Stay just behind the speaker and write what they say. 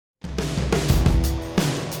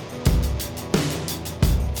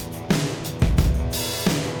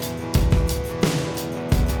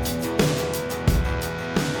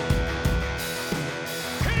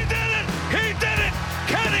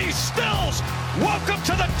Welcome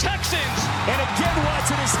to the Texans. And again,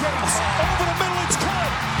 Watson escapes. Over the middle, it's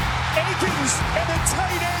caught. Akins, and the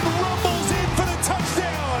tight end rumbles in for the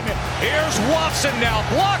touchdown. Here's Watson now.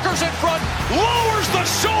 Blockers in front. Lowers the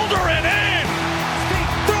shoulder and in.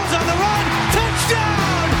 Throws on the run.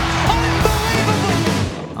 Touchdown.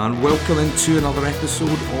 Unbelievable. And welcome into another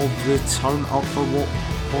episode of the Turn Up For What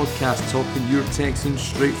podcast, talking your Texans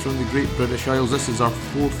straight from the Great British Isles. This is our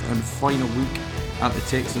fourth and final week at the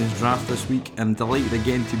Texans draft this week, and delighted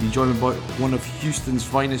again to be joined by one of Houston's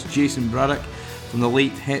finest, Jason Braddock, from the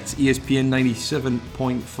late hits ESPN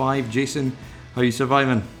 97.5. Jason, how are you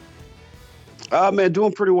surviving? Man,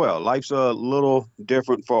 doing pretty well. Life's a little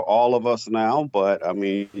different for all of us now, but I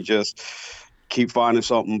mean, you just keep finding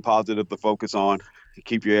something positive to focus on,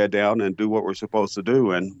 keep your head down and do what we're supposed to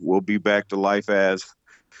do, and we'll be back to life as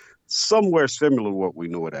somewhere similar to what we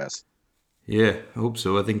knew it as. Yeah, I hope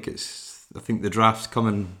so. I think the draft's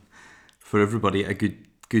coming for everybody at a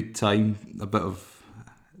good time, a bit of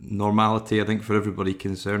normality, I think, for everybody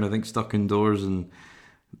concerned. I think stuck indoors and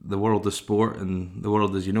the world of sport and the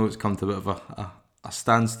world, as you know, it's come to a bit of a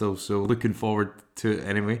standstill, so looking forward to it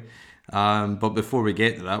anyway. But before we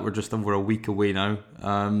get to that, we're just over a week away now.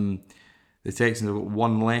 The Texans have got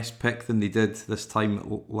one less pick than they did this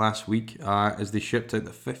time last week, as they shipped out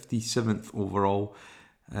the 57th overall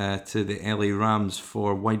to the LA Rams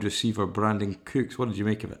for wide receiver Brandin Cooks. What did you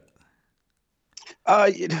make of it?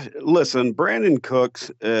 Listen, Brandin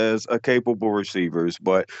Cooks is a capable receiver,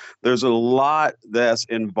 but there's a lot that's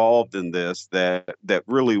involved in this that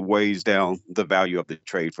really weighs down the value of the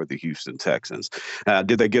trade for the Houston Texans.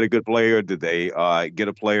 Did they get a good player? Did they get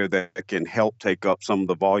a player that can help take up some of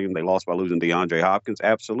the volume they lost by losing DeAndre Hopkins?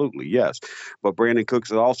 Absolutely, yes. But Brandin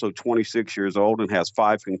Cooks is also 26 years old and has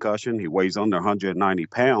 5 concussions. He weighs under 190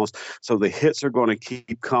 pounds, so the hits are going to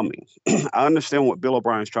keep coming. I understand what Bill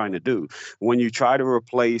O'Brien's trying to do. When you try to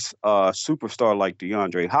replace a superstar like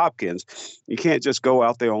DeAndre Hopkins, you can't just go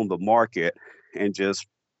out there on the market and just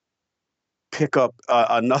pick up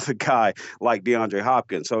another guy like DeAndre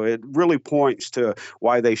Hopkins. So it really points to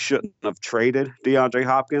why they shouldn't have traded DeAndre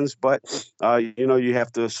Hopkins. But, you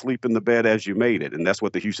have to sleep in the bed as you made it. And that's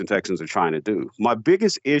what the Houston Texans are trying to do. My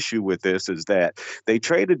biggest issue with this is that they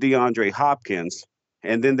traded DeAndre Hopkins,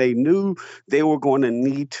 and then they knew they were going to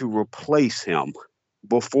need to replace him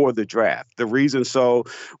before the draft. The reason so,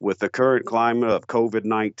 with the current climate of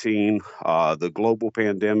COVID-19, the global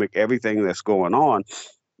pandemic, everything that's going on,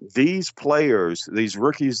 these players, these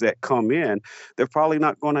rookies that come in, they're probably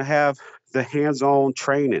not going to have the hands-on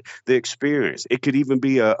training, the experience. It could even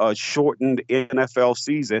be a shortened NFL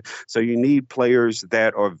season. So you need players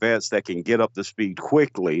that are vets that can get up to speed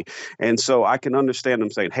quickly. And so I can understand them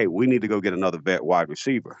saying, hey, we need to go get another vet wide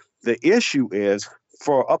receiver. The issue is,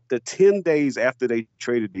 for up to 10 days after they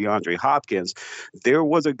traded DeAndre Hopkins, there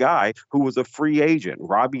was a guy who was a free agent,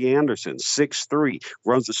 Robbie Anderson, 6'3",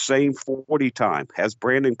 runs the same 40 time as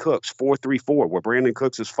Brandin Cooks, 4.34, where Brandin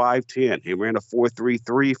Cooks is 5'10". He ran a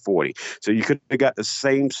 4.33 40. So you could have got the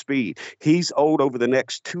same speed. He's owed over the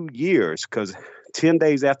next 2 years because 10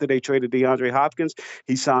 days after they traded DeAndre Hopkins,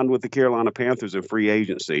 he signed with the Carolina Panthers in free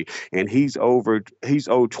agency, and he's owed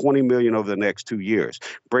 $20 million over the next 2 years.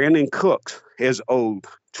 Brandin Cooks is owed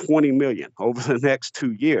 $20 million over the next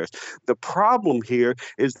 2 years. The problem here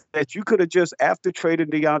is that you could have just, after trading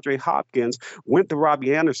DeAndre Hopkins, went to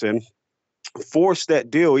Robbie Anderson, force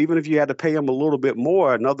that deal, even if you had to pay him a little bit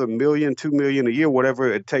more, another $1 million, $2 million a year,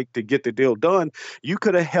 whatever it take to get the deal done, you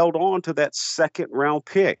could have held on to that second round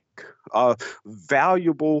pick, a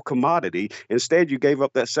valuable commodity. Instead, you gave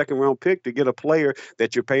up that second round pick to get a player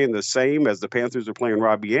that you're paying the same as the Panthers are playing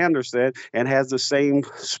Robbie Anderson and has the same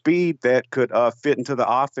speed that could fit into the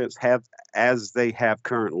offense as they have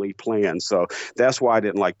currently planned. So that's why I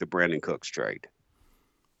didn't like the Brandin Cooks trade.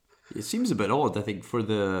 It seems a bit odd, I think, for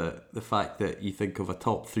the fact that you think of a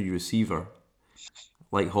top 3 receiver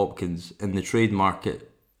like Hopkins in the trade market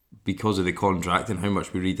because of the contract, and how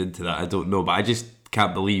much we read into that, I don't know. But I just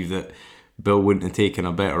can't believe that Bill wouldn't have taken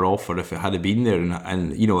a better offer if it had been there. And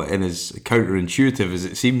and as counterintuitive as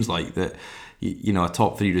it seems like that, a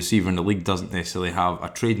top 3 receiver in the league doesn't necessarily have a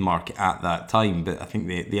trade market at that time. But I think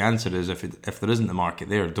the answer is if there isn't a market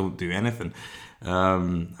there, don't do anything.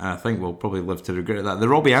 And I think we'll probably live to regret that. The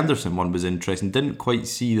Robbie Anderson one was interesting. Didn't quite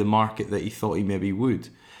see the market that he thought he maybe would.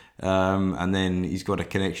 And then he's got a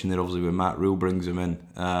connection there, obviously, when Matt Rule brings him in.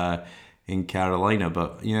 in Carolina.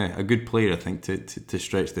 But yeah, a good player, I think, to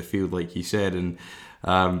stretch the field, like you said. And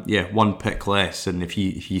one pick less. And if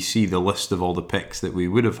you see the list of all the picks that we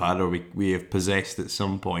would have had, or we have possessed at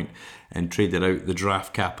some point and traded out, the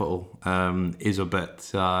draft capital is a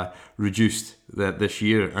bit reduced this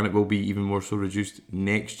year, and it will be even more so reduced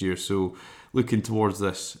next year. So looking towards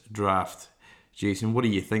this draft, Jason, what do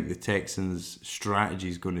you think the Texans' strategy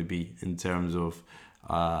is going to be in terms of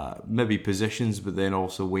maybe positions, but then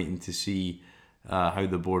also waiting to see how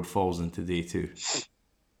the board falls into day two?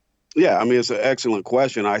 Yeah, I mean, it's an excellent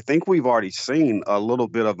question. I think we've already seen a little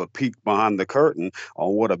bit of a peek behind the curtain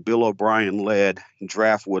on what a Bill O'Brien-led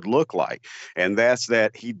draft would look like. And that's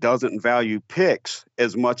that he doesn't value picks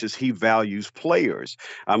as much as he values players.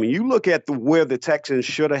 I mean, you look at where the Texans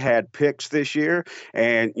should have had picks this year,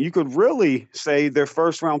 and you could really say their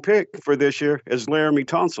first round pick for this year is Laramie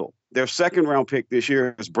Tunsil. Their second round pick this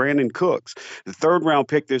year is Brandon Cooks. The third round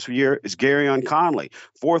pick this year is Garyon Conley.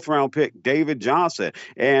 Fourth round pick, David Johnson.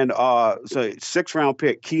 And sixth round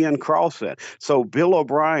pick, Kean Crossan. So Bill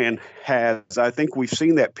O'Brien has, I think we've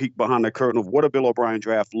seen that peek behind the curtain of what a Bill O'Brien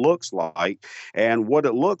draft looks like. And what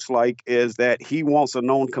it looks like is that he wants a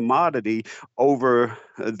known commodity over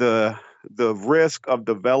the risk of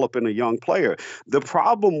developing a young player. The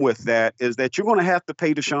problem with that is that you're going to have to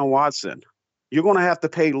pay Deshaun Watson. You're going to have to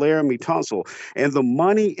pay Laramie Tunsil, and the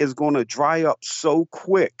money is going to dry up so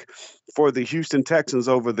quick for the Houston Texans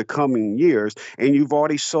over the coming years, and you've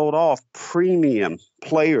already sold off premium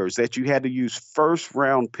players that you had to use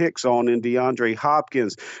first-round picks on in DeAndre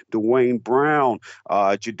Hopkins, Dwayne Brown,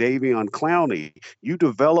 Jadeveon Clowney. You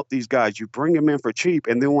develop these guys, you bring them in for cheap,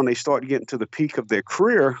 and then when they start getting to the peak of their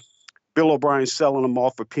career, Bill O'Brien's selling them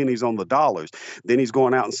off for pennies on the dollars. Then he's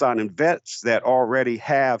going out and signing vets that already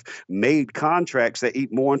have made contracts that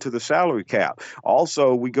eat more into the salary cap.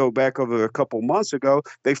 Also, we go back over a couple months ago,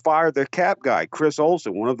 they fired their cap guy, Chris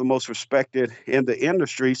Olsen, one of the most respected in the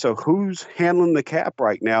industry. So who's handling the cap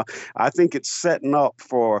right now? I think it's setting up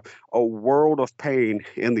for a world of pain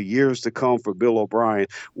in the years to come for Bill O'Brien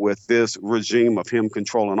with this regime of him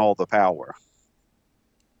controlling all the power.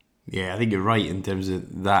 Yeah, I think you're right in terms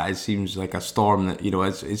of that. It seems like a storm that,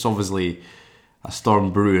 it's obviously a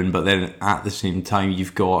storm brewing, but then at the same time,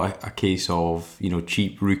 you've got a case of,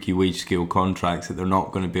 cheap rookie wage scale contracts that they're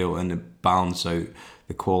not going to be able to balance out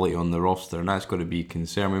the quality on the roster, and that's going to be a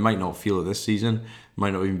concern. We might not feel it this season,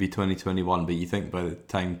 might not even be 2021, but you think by the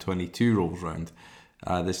time 22 rolls around,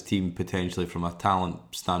 this team potentially from a talent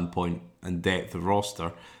standpoint and depth of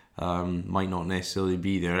roster might not necessarily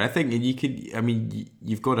be there. I think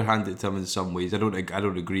you've got to hand it to him in some ways. I don't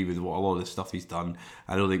agree with what a lot of the stuff he's done.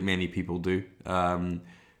 I don't think many people do.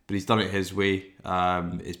 But he's done it his way.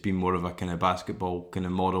 It's been more of a kind of basketball kind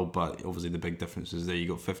of model, but obviously the big difference is there you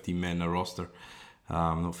got 15 men in a roster,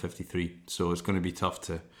 not 53. So it's going to be tough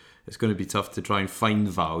to try and find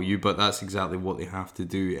value, but that's exactly what they have to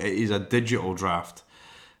do. It is a digital draft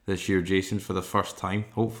this year, Jason, for the first time.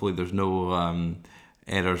 Hopefully there's no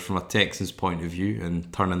errors from a Texans point of view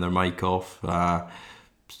and turning their mic off,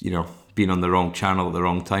 being on the wrong channel at the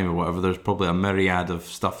wrong time or whatever. There's probably a myriad of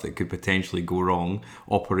stuff that could potentially go wrong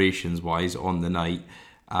operations wise on the night.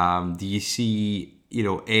 Do you see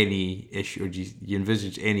any issue, or do you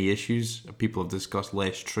envisage any issues? People have discussed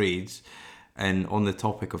less trades, and on the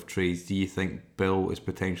topic of trades, do you think Bill is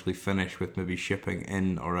potentially finished with maybe shipping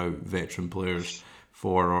in or out veteran players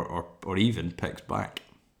for or even picks back?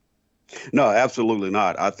 No, absolutely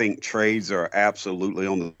not. I think trades are absolutely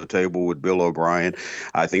on the table with Bill O'Brien.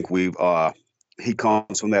 I think he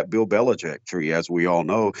comes from that Bill Belichick tree, as we all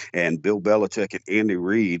know, and Bill Belichick and Andy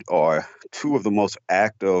Reid are two of the most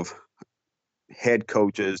active head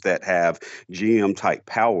coaches that have GM type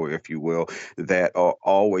power, if you will, that are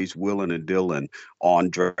always willing and dealing on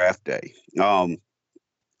draft day.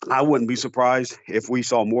 I wouldn't be surprised if we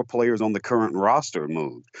saw more players on the current roster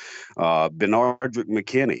moved. Benardrick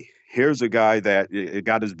McKinney. Here's a guy that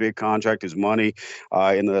got his big contract, his money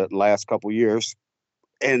in the last couple years,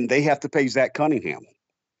 and they have to pay Zach Cunningham.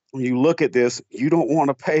 When you look at this, you don't want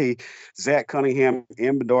to pay Zach Cunningham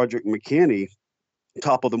and Benardrick McKinney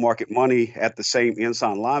top of the market money at the same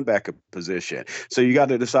inside linebacker position. So you got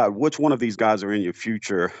to decide which one of these guys are in your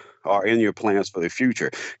future or in your plans for the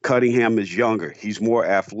future. Cunningham is younger. He's more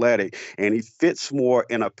athletic, and he fits more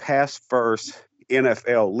in a pass-first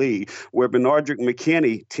NFL league, where Benardrick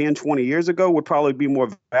McKinney 10, 20 years ago would probably be more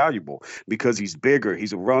valuable because he's bigger.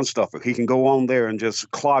 He's a run stuffer. He can go on there and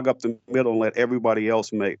just clog up the middle and let everybody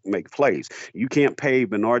else make plays. You can't pay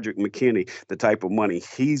Benardrick McKinney the type of money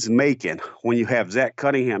he's making when you have Zach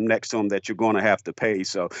Cunningham next to him that you're going to have to pay.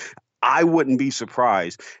 So I wouldn't be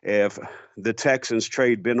surprised if the Texans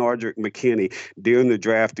trade Benardrick McKinney during the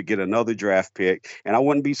draft to get another draft pick. And I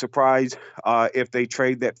wouldn't be surprised if they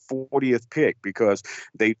trade that 40th pick, because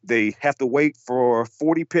they have to wait for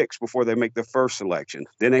 40 picks before they make the first selection.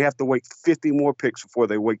 Then they have to wait 50 more picks before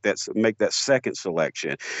they make that second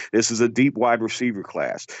selection. This is a deep wide receiver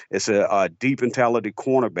class. It's a deep and talented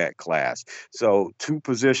cornerback class. So 2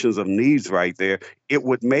 positions of needs right there. It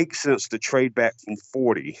would make sense to trade back from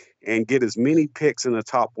 40 and get as many picks in the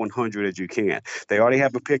top 100 as you can. They already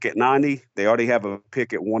have a pick at 90. They already have a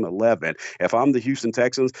pick at 111. If I'm the Houston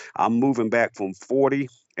Texans, I'm moving back from 40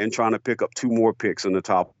 and trying to pick up 2 more picks in the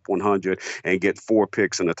top 100 and get 4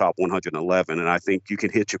 picks in the top 111. And I think you can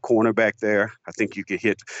hit your cornerback there. I think you can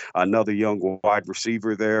hit another young wide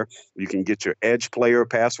receiver there. You can get your edge player,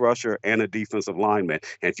 pass rusher, and a defensive lineman.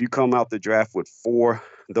 And if you come out the draft with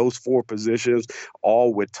those 4 positions,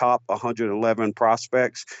 all with top 111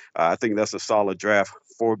 prospects, I think that's a solid draft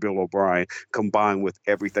for Bill O'Brien, combined with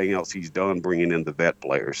everything else he's done, bringing in the vet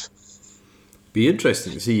players. Be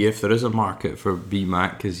interesting to see if there is a market for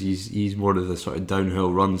BMAC, because he's more of the sort of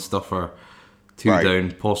downhill run stuffer, 2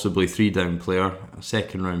 down, possibly 3 down player. A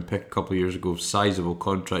second round pick a couple of years ago, sizable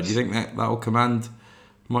contract. Do you think that'll command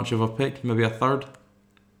much of a pick? Maybe a third?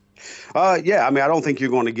 Yeah, I mean, I don't think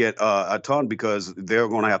you're going to get a ton, because they're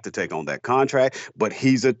going to have to take on that contract, but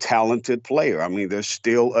he's a talented player. I mean, there's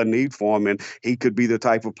still a need for him, and he could be the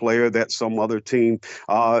type of player that some other team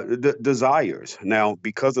desires. Now,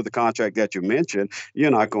 because of the contract that you mentioned,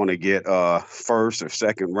 you're not going to get first or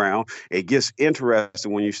second round. It gets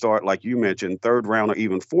interesting when you start, like you mentioned, third round or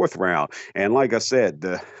even fourth round. And like I said,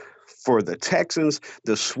 for the Texans,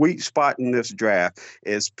 the sweet spot in this draft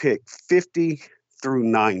is pick 50 through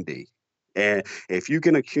 90. And if you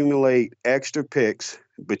can accumulate extra picks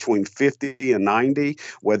between 50 and 90,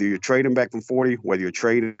 whether you're trading back from 40, whether you're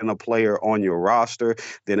trading a player on your roster,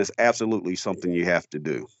 then it's absolutely something you have to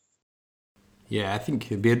do. Yeah, I think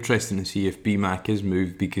it'd be interesting to see if BMAC is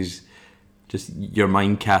moved, because just your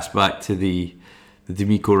mind cast back to the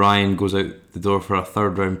D'Amico Ryan goes out the door for a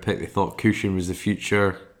third round pick. They thought Cushion was the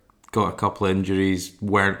future. Got a couple of injuries,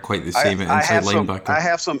 weren't quite the same at inside linebacker. I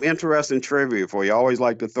have some interesting trivia for you. I always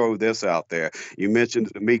like to throw this out there. You mentioned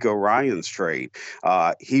D'Amico Ryan's trade.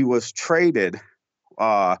 He was traded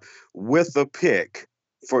with a pick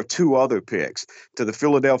for 2 other picks to the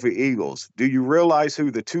Philadelphia Eagles. Do you realize who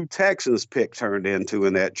the 2 Texans pick turned into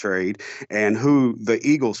in that trade, and who the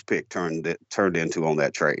Eagles pick turned into on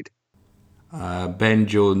that trade? Ben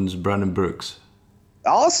Jones, Brandon Brooks.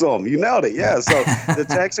 Awesome. You nailed it. Yeah. So the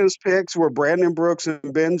Texans picks were Brandon Brooks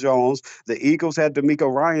and Ben Jones. The Eagles had D'Amico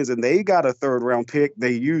Ryans, and they got a third round pick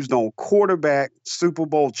they used on quarterback Super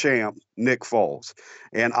Bowl champ Nick Foles.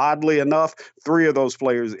 And oddly enough, 3 of those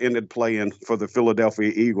players ended playing for the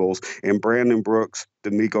Philadelphia Eagles, and Brandon Brooks,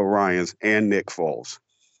 D'Amico Ryans, and Nick Foles.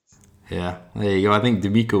 Yeah, there you go. I think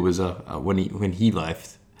D'Amico was when he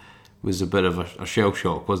left was a bit of a shell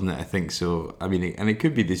shock, wasn't it? I think so. I mean, and it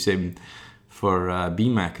could be the same for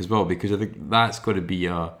BMAC as well, because I think that's got to be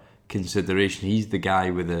a consideration. He's the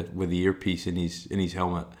guy with the earpiece in his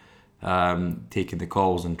helmet, taking the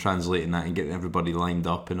calls and translating that and getting everybody lined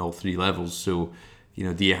up in all 3 levels. So, you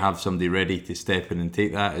know, do you have somebody ready to step in and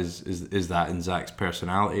take that? Is that in Zach's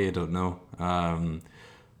personality? I don't know.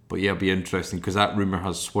 But yeah, it'll be interesting, because that rumour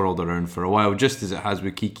has swirled around for a while, just as it has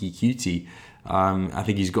with Kiki Cutie. I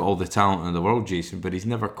think he's got all the talent in the world, Jason, but he's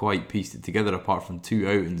never quite pieced it together, apart from 2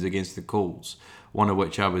 outings against the Colts, one of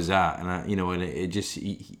which I was at, and it just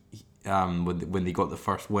when they got the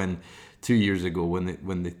first win 2 years ago, when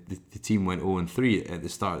the team went 0-3 at the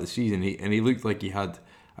start of the season, he looked like he had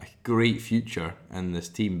a great future in this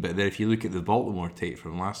team. But then if you look at the Baltimore tape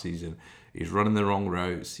from last season, he's running the wrong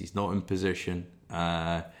routes, he's not in position,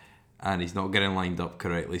 and he's not getting lined up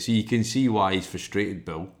correctly. So you can see why he's frustrated,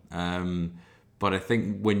 Bill. But I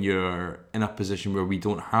think when you're in a position where we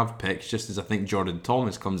don't have picks, just as I think Jordan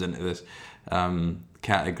Thomas comes into this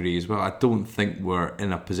category as well, I don't think we're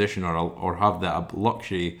in a position or have that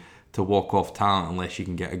luxury to walk off talent unless you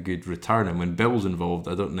can get a good return. And when Bill's involved,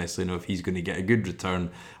 I don't necessarily know if he's going to get a good return,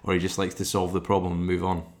 or he just likes to solve the problem and move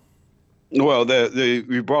on. Well,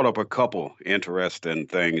 we brought up a couple interesting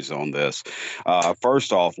things on this.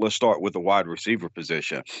 First off, let's start with the wide receiver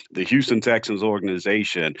position. The Houston Texans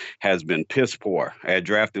organization has been piss poor at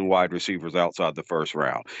drafting wide receivers outside the first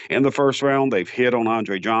round. In the first round, they've hit on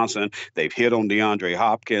Andre Johnson, they've hit on DeAndre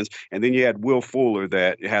Hopkins, and then you had Will Fuller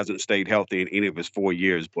that hasn't stayed healthy in any of his 4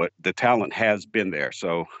 years, but the talent has been there.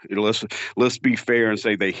 So let's be fair and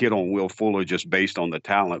say they hit on Will Fuller just based on the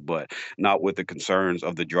talent, but not with the concerns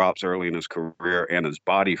of the drops early in his career and his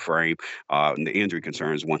body frame, and the injury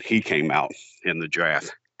concerns when he came out in the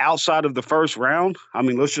draft. outside of the first round, I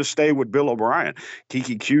mean, let's just stay with Bill O'Brien,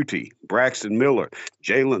 Keke Coutee, Braxton Miller,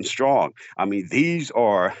 Jalen Strong. I mean, these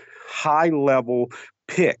are high-level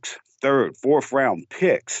picks, third, fourth round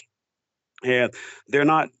picks. And they're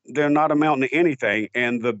not amounting to anything.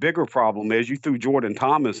 And the bigger problem is you threw Jordan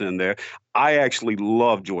Thomas in there. I actually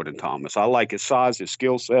love Jordan Thomas. I like his size, his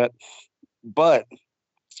skill set, but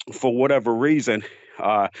for whatever reason,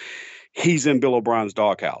 he's in Bill O'Brien's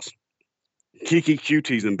doghouse. Keke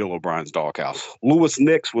Coutee's in Bill O'Brien's doghouse. Lewis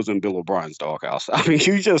Nix was in Bill O'Brien's doghouse. I mean,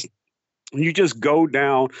 you just go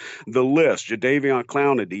down the list. Jadeveon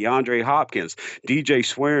Clowney, DeAndre Hopkins, DJ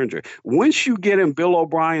Swearinger. Once you get in Bill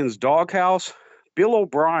O'Brien's doghouse, Bill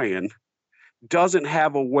O'Brien doesn't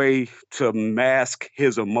have a way to mask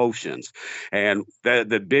his emotions. And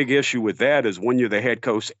the big issue with that is when you're the head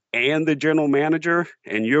coach and the general manager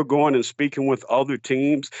and you're going and speaking with other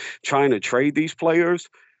teams trying to trade these players,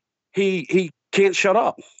 he can't shut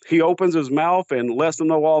up. He opens his mouth and lets them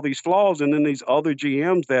know all these flaws, and then these other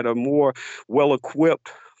GMs that are more well equipped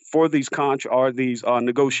for these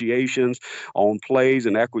negotiations on plays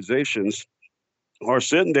and acquisitions are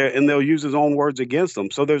sitting there, and they'll use his own words against them.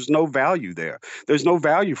 So there's no value there. There's no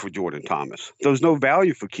value for Jordan Thomas. There's no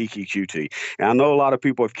value for Keke Coutee. And I know a lot of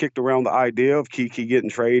people have kicked around the idea of Keke getting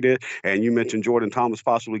traded, and you mentioned Jordan Thomas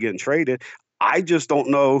possibly getting traded. I just don't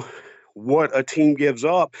know what a team gives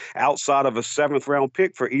up outside of a 7th-round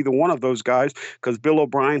pick for either one of those guys, because Bill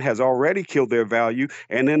O'Brien has already killed their value,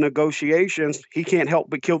 and in negotiations, he can't help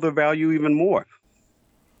but kill their value even more.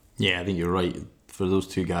 Yeah, I think you're right. For those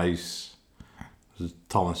two guys,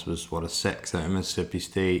 Thomas was, a 6th out of Mississippi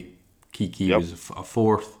State. Keke was a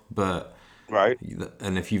 4th, but right.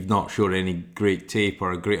 And if you've not shown any great tape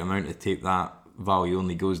or a great amount of tape, that value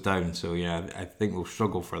only goes down. So yeah, I think we'll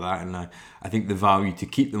struggle for that, and I think the value to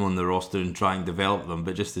keep them on the roster and try and develop them,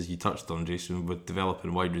 but just as you touched on, Jason, with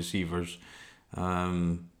developing wide receivers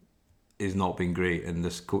is not been great, and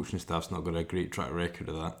this coaching staff's not got a great track record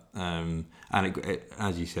of that, and it,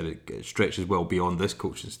 as you said, it stretches well beyond this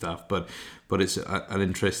coaching staff, but it's an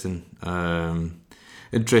interesting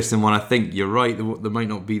one. I think you're right, there might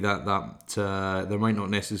not be that there might not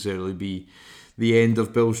necessarily be the end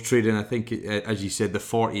of Bill's trading. I think, as you said, the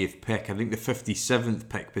 40th pick, I think the 57th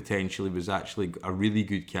pick potentially was actually a really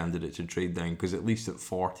good candidate to trade down, because at least at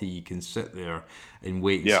 40 you can sit there and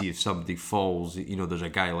wait and see if somebody falls. You know, there's a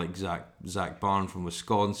guy like Zach Barnes from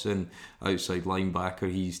Wisconsin, outside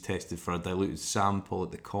linebacker. He's tested for a diluted sample at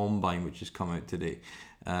the Combine, which has come out today.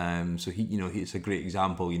 So he's a great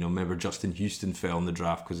example. Remember Justin Houston fell in the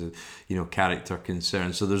draft because of character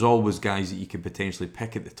concerns. So there's always guys that you can potentially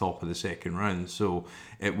pick at the top of the 2nd round. So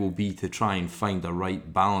it will be to try and find the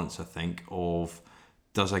right balance, I think, of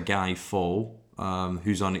does a guy fall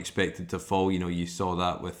who's unexpected to fall. You saw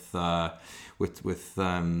that with the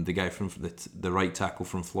guy from the right tackle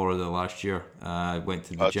from Florida last year. Went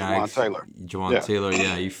to the Jags. Jawaan Taylor.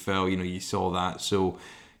 Yeah, he fell. You saw that. So.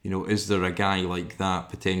 Is there a guy like that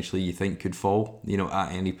potentially you think could fall,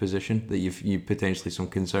 at any position that you've potentially some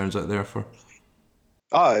concerns out there for?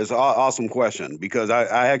 It's an awesome question, because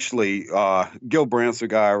I actually, Gil Brandt's a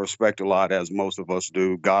guy I respect a lot, as most of us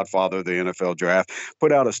do, godfather of the NFL draft,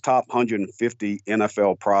 put out his top 150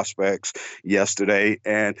 NFL prospects yesterday.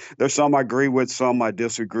 And there's some I agree with, some I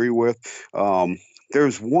disagree with.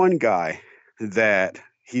 There's one guy that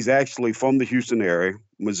he's actually from the Houston area,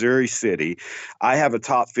 Missouri City. I have a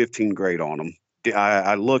top 15 grade on him.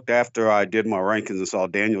 I looked after I did my rankings and saw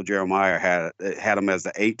Daniel Jeremiah had him as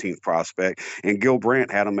the 18th prospect, and Gil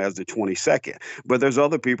Brandt had him as the 22nd. But there's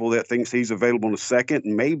other people that thinks he's available in the 2nd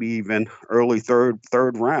and maybe even early third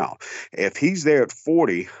round. If he's there at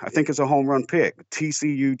 40, I think it's a home run pick.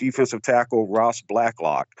 TCU defensive tackle Ross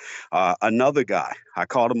Blacklock. Another guy, I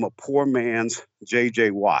called him a poor man's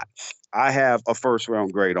J.J. Watt. I have a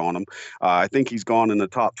 1st-round grade on him. I think he's gone in the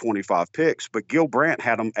top 25 picks, but Gil Brandt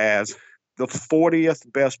had him as the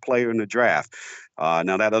 40th best player in the draft.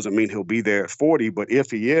 Now, that doesn't mean he'll be there at 40, but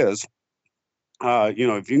if he is,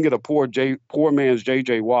 if you can get a poor man's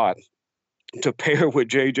J.J. Watt to pair with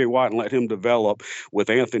J.J. Watt and let him develop with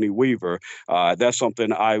Anthony Weaver, that's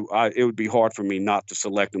something it would be hard for me not to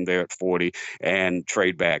select him there at 40 and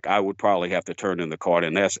trade back. I would probably have to turn in the card,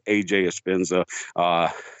 and that's A.J. Espenza,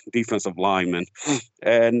 defensive lineman.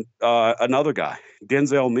 And another guy,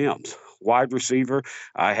 Denzel Mims. wide receiver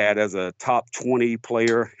I had as a top 20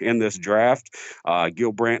 player in this draft.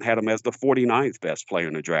 Gil Brandt had him as the 49th best player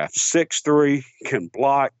in the draft. 6'3", can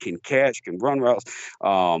block, can catch, can run routes.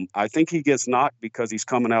 I think he gets knocked because he's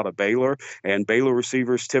coming out of Baylor, and Baylor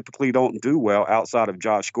receivers typically don't do well outside of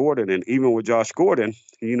Josh Gordon. And even with Josh Gordon,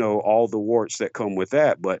 all the warts that come with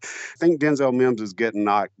that. But I think Denzel Mims is getting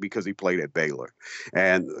knocked because he played at Baylor.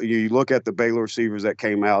 And you look at the Baylor receivers that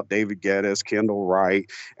came out, David Geddes, Kendall Wright,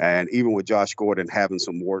 and even with Josh Gordon having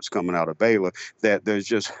some warts coming out of Baylor, that there's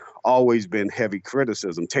just always been heavy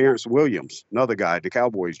criticism. Terrence Williams, another guy, the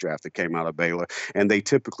Cowboys draft that came out of Baylor, and they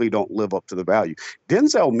typically don't live up to the value.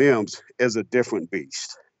 Denzel Mims is a different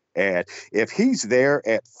beast. And if he's there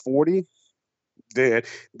at 40, then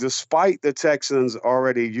despite the Texans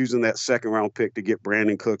already using that second-round pick to get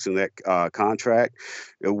Brandon Cooks in that contract,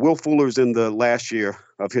 Will Fuller's in the last year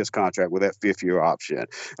of his contract with that fifth-year option.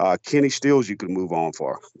 Kenny Stills you can move on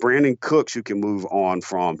for. Brandon Cooks you can move on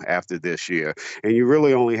from after this year. And you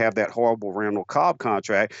really only have that horrible Randall Cobb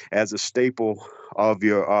contract as a staple of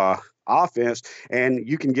your offense, and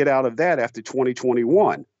you can get out of that after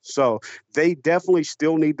 2021. So they definitely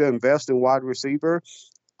still need to invest in wide receiver.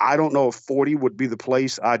 I don't know if 40 would be the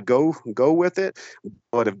place I'd go with it.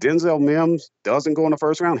 But if Denzel Mims doesn't go in the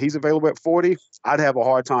first round, he's available at 40, I'd have a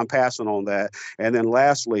hard time passing on that. And then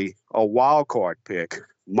lastly, a wild card pick.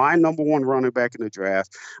 My number one running back in the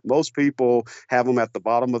draft. Most people have him at the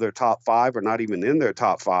bottom of their top 5 or not even in their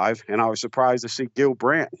top 5. And I was surprised to see Gil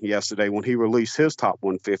Brandt yesterday when he released his top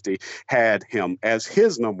 150, had him as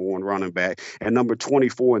his number one running back and number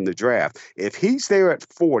 24 in the draft. If he's there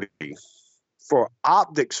at 40, for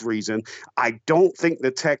optics reason, I don't think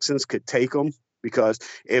the Texans could take him, because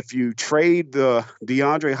if you trade the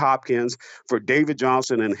DeAndre Hopkins for David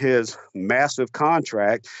Johnson and his massive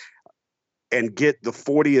contract and get the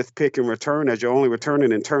 40th pick in return as you're only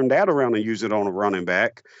returning, and turn that around and use it on a running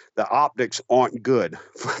back, the optics aren't good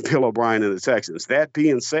for Bill O'Brien and the Texans. That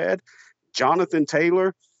being said, Jonathan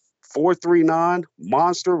Taylor, 4.39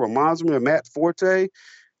 monster, reminds me of Matt Forte.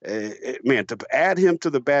 Man, to add him to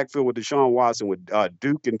the backfield with Deshaun Watson, with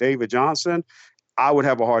Duke and David Johnson, I would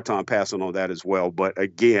have a hard time passing on that as well. But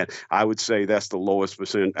again, I would say that's the lowest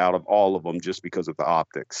percent out of all of them just because of the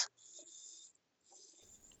optics.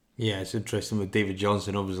 Yeah, it's interesting with David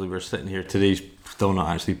Johnson. Obviously, we're sitting here today, still not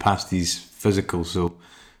actually past his physical, so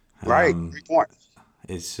right, great point.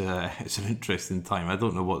 It's an interesting time. I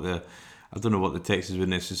don't know what the Texans would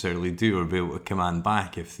necessarily do or be able to command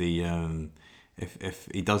back if the if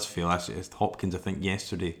he does fail. As Hopkins, I think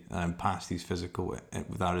yesterday passed his physical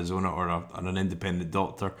with Arizona or an independent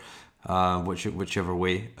doctor, whichever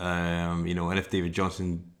way. And if David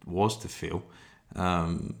Johnson was to fail,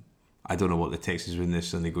 I don't know what the Texans would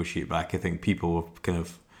necessarily negotiate back. I think people have kind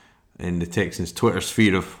of in the Texans Twitter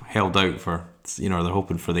sphere have held out for, they're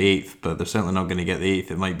hoping for the 8th, but they're certainly not going to get the 8th.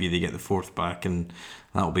 It might be they get the 4th back and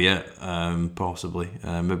that'll be it, possibly.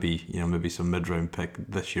 Maybe some mid-round pick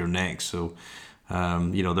this year next. So,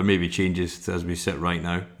 there may be changes as we sit right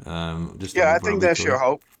now. I think that's your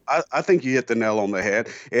hope. I think you hit the nail on the head.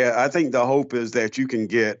 Yeah, I think the hope is that you can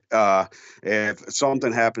get, if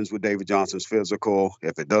something happens with David Johnson's physical,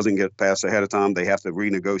 if it doesn't get passed ahead of time, they have to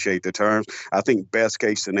renegotiate the terms. I think best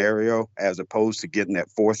case scenario, as opposed to getting that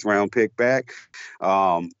 4th round pick back,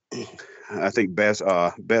 I think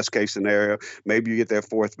best case scenario, maybe you get that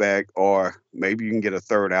 4th back, or maybe you can get a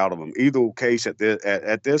 3rd out of them. Either case,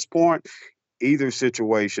 at this point, either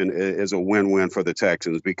situation is a win-win for the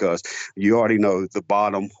Texans, because you already know the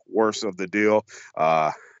bottom worst of the deal.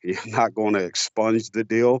 You're not going to expunge the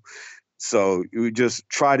deal. So you just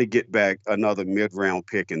try to get back another mid-round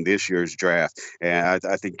pick in this year's draft. And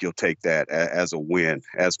I think you'll take that as a win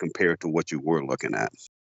as compared to what you were looking at.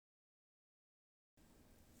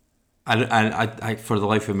 I for the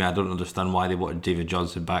life of me, I don't understand why they wanted David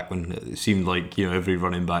Johnson back when it seemed like every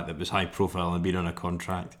running back that was high profile and been on a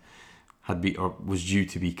contract was due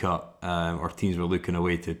to be cut, or teams were looking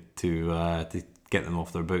away to get them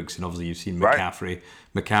off their books. And obviously you've seen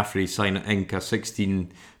McCaffrey sign a $16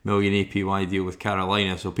 million APY deal with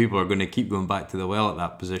Carolina, so people are going to keep going back to the well at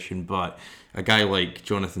that position. But a guy like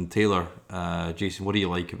Jonathan Taylor, Jason, what do you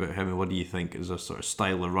like about him, and what do you think is a sort of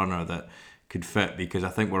style of runner that could fit? Because I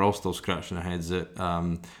think we're all still scratching our heads that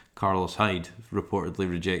Carlos Hyde reportedly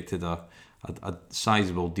rejected a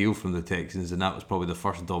sizable deal from the Texans, and that was probably the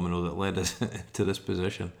first domino that led us to this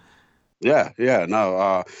position. I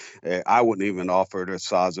wouldn't even offer a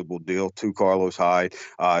sizable deal to Carlos Hyde.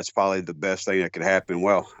 It's probably the best thing that could happen.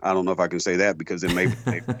 Well, I don't know if I can say that, because it may be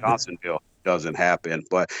a David Johnson deal. doesn't happen.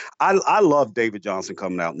 But I love David Johnson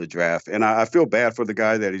coming out in the draft, and I feel bad for the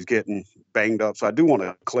guy that he's getting banged up. So I do want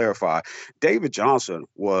to clarify, David Johnson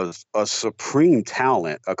was a supreme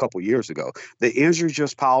talent a couple years ago. The injury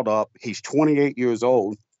just piled up. He's 28 years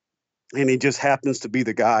old. And he just happens to be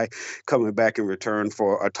the guy coming back in return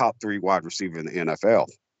for a top 3 wide receiver in the NFL.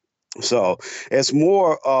 So it's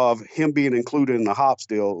more of him being included in the Hops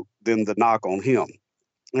deal than the knock on him.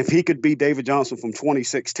 If he could be David Johnson from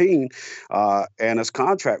 2016 and his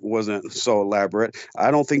contract wasn't so elaborate,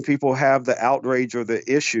 I don't think people have the outrage or the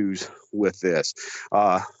issues with this.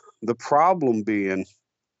 The problem being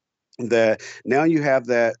that now you have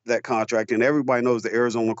that contract, and everybody knows the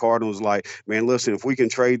Arizona Cardinals like, man, listen, if we can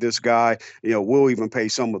trade this guy, we'll even pay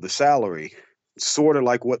some of the salary. Sort of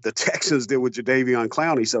like what the Texans did with Jadeveon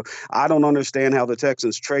Clowney. So I don't understand how the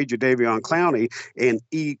Texans trade Jadeveon Clowney and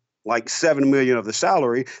eat like $7 million of the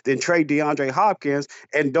salary, then trade DeAndre Hopkins,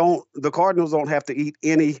 and the Cardinals don't have to eat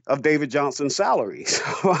any of David Johnson's salary.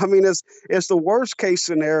 So I mean, it's the worst case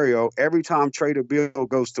scenario every time Trader Bill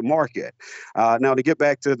goes to market. Now to get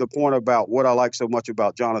back to the point about what I like so much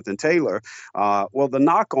about Jonathan Taylor, well, the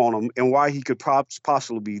knock on him and why he could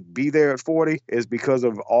possibly be there at 40 is because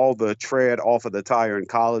of all the tread off of the tire in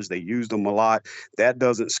college. They used him a lot. That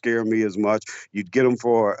doesn't scare me as much. You'd get him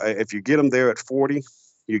if you get him there at 40.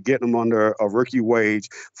 You're getting them under a rookie wage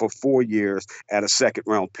for 4 years at a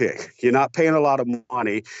second-round pick. You're not paying a lot of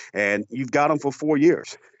money, and you've got him for 4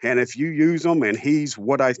 years. And if you use him and he's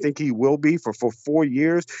what I think he will be for 4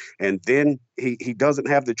 years, and then he doesn't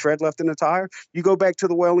have the tread left in the tire, you go back to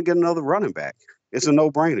the well and get another running back. It's a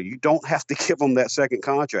no-brainer. You don't have to give him that second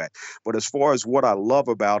contract. But as far as what I love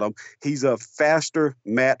about him, he's a faster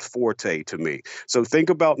Matt Forte to me. So think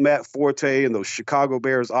about Matt Forte and those Chicago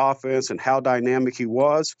Bears offense and how dynamic he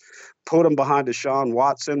was. Put him behind Deshaun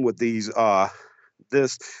Watson with these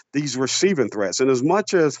receiving threats. And as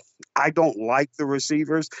much as I don't like the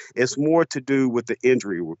receivers, it's more to do with the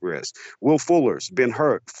injury risk. Will Fuller's been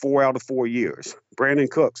hurt 4 out of 4 years. Brandon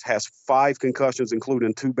Cooks has 5 concussions,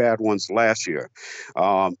 including 2 bad ones last year.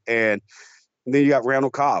 And then you got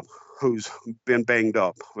Randall Cobb, who's been banged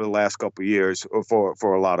up for the last couple of years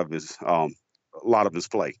for a lot of his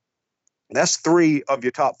play. That's 3 of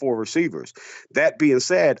your top 4 receivers. That being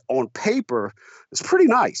said, on paper, it's pretty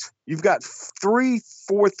nice. You've got 3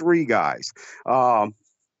 4-3 guys.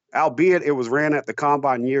 Albeit it was ran at the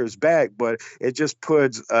combine years back, but it just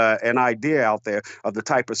puts an idea out there of the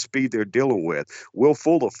type of speed they're dealing with. Will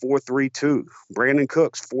Fuller, 4.32. Brandon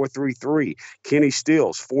Cooks, 4.33. Kenny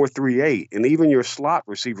Stills, 4.38. And even your slot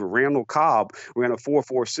receiver, Randall Cobb, ran a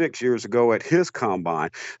 4.46 years ago at his combine.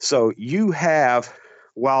 So you have,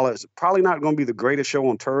 while it's probably not going to be the greatest show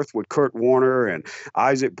on turf with Kurt Warner and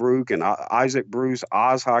Isaac Bruce,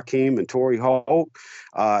 Oz Hakeem, and Torrey Holt,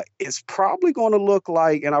 it's probably going to look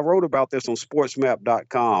like, and I wrote about this on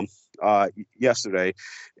sportsmap.com yesterday,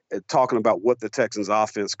 talking about what the Texans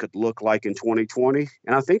offense could look like in 2020.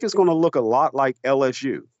 And I think it's going to look a lot like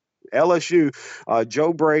LSU.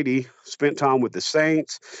 Joe Brady spent time with the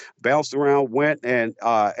Saints, bounced around, went, and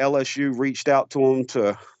LSU reached out to him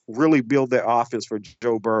to really build their offense for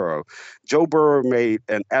Joe Burrow. Joe Burrow made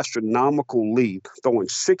an astronomical leap, throwing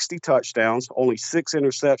 60 touchdowns, only 6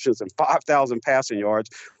 interceptions, and 5,000 passing yards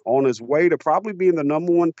on his way to probably being the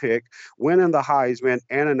number 1 pick, winning the Heisman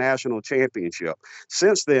and a national championship.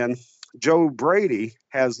 Since then, Joe Brady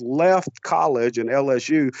has left college and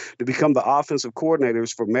LSU to become the offensive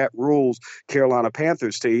coordinators for Matt Rule's Carolina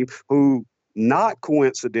Panthers team, who, not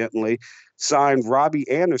coincidentally, signed Robbie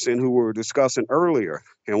Anderson, who we were discussing earlier.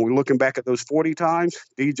 And we're looking back at those 40 times.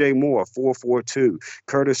 DJ Moore, 4.42.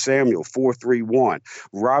 Curtis Samuel, 4.31.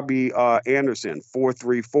 Robbie Anderson,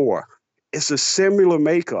 4.34. It's a similar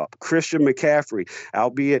makeup. Christian McCaffrey,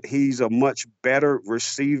 albeit he's a much better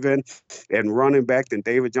receiving and running back than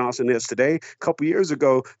David Johnson is today. A couple years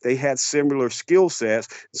ago, they had similar skill sets.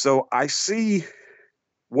 So I see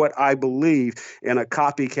what I believe in a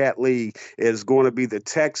copycat league is going to be the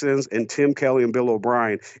Texans and Tim Kelly and Bill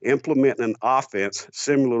O'Brien implementing an offense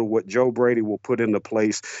similar to what Joe Brady will put into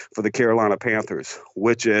place for the Carolina Panthers,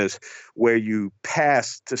 which is where you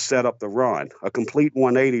pass to set up the run, a complete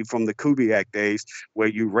 180 from the Kubiak days where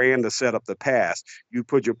you ran to set up the pass. You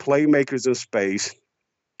put your playmakers in space.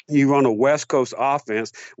 You run a West Coast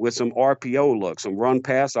offense with some RPO looks, some run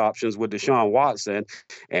pass options with Deshaun Watson,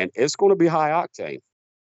 and it's going to be high octane.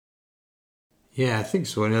 Yeah, I think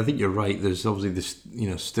so, and I think you're right. There's obviously this,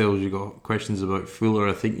 still you've got questions about Fuller.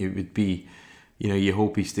 I think it would be, you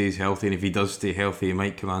hope he stays healthy, and if he does stay healthy, he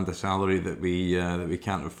might command a salary that we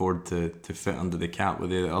can't afford to fit under the cap with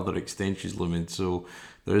the other extensions looming. So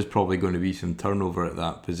there is probably going to be some turnover at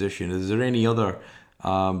that position. Is there any other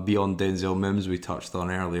beyond Denzel Mims we touched on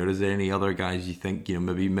earlier? Is there any other guys you think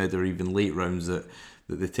maybe mid or even late rounds that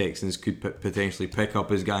the Texans could potentially pick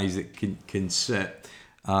up as guys that can sit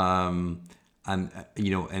and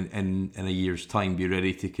in a year's time be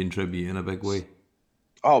ready to contribute in a big way?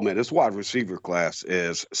 Oh man, this wide receiver class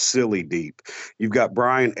is silly deep. You've got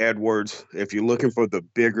Brian Edwards. If you're looking for the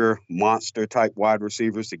bigger monster type wide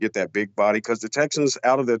receivers to get that big body, because the Texans,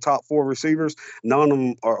 out of their top 4 receivers, none of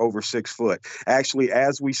them are over 6 foot. Actually,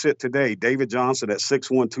 as we sit today, David Johnson at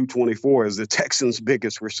 6'1", 224 is the Texans'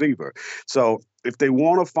 biggest receiver. So if they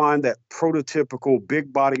want to find that prototypical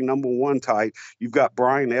big body number 1 type, you've got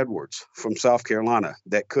Brian Edwards from South Carolina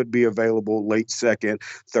that could be available late second,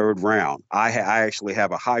 third round. I actually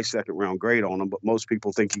have a high second round grade on him, but most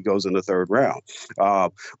people think he goes in the third round.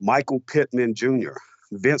 Michael Pittman Jr.,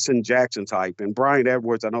 Vincent Jackson type, and Brian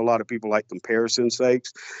Edwards. I know a lot of people like comparison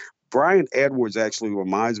sakes. Brian Edwards actually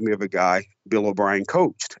reminds me of a guy Bill O'Brien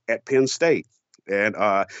coached at Penn State, and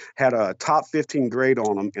had a top 15 grade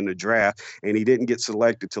on him in the draft, and he didn't get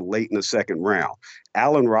selected till late in the second round.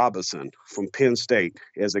 Allen Robinson from Penn State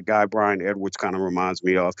is a guy Brian Edwards kind of reminds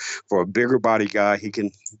me of. For a bigger body guy, he can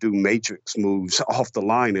do matrix moves off the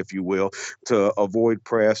line, if you will, to avoid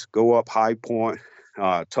press, go up high point,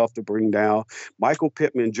 tough to bring down. Michael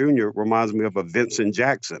Pittman Jr. reminds me of a Vincent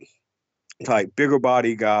Jackson type, bigger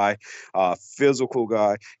body guy, physical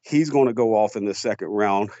guy. He's going to go off in the second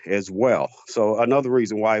round as well. So another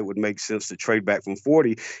reason why it would make sense to trade back from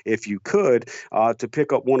 40, if you could, to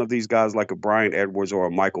pick up one of these guys like a Brian Edwards or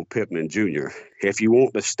a Michael Pittman Jr. If you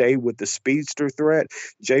want to stay with the speedster threat,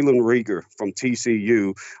 Jalen Reagor from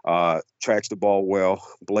TCU tracks the ball well,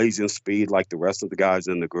 blazing speed like the rest of the guys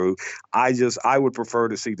in the group. I would prefer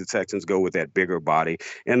to see the Texans go with that bigger body.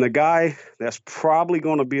 And the guy that's probably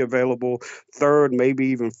going to be available third, maybe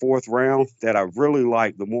even fourth round, that I really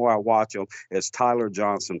like the more I watch him, is Tyler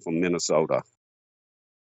Johnson from Minnesota.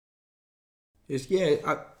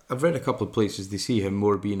 I've read a couple of places they see him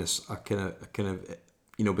more being a kind of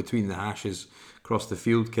between the hashes across the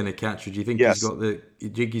field kind of catcher. Do you think Yes.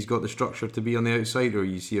 he's got the structure to be on the outside, or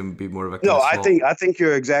you see him be more of a No, I I think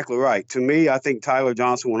you're exactly right. To me, I think Tyler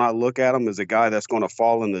Johnson, when I look at him, is a guy that's going to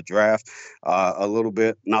fall in the draft a little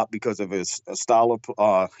bit, not because of his style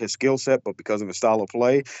of his skill set, but because of his style of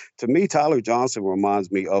play. To me, Tyler Johnson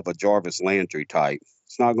reminds me of a Jarvis Landry type.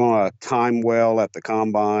 It's not going to time well at the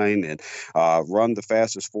combine and run the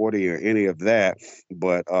fastest 40 or any of that,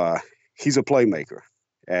 but he's a playmaker.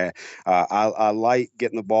 I like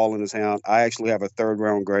getting the ball in his hand. I actually have a third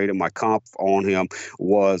round grade, and my comp on him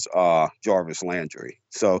was Jarvis Landry.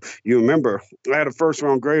 So you remember, I had a first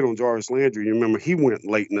round grade on Jarvis Landry. You remember he went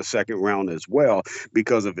late in the second round as well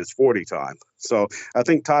because of his 40 time. So I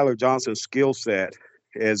think Tyler Johnson's skill set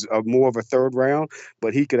is more of a third round,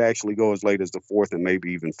 but he could actually go as late as the fourth and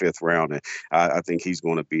maybe even fifth round. And I think he's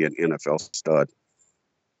going to be an NFL stud.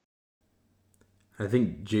 I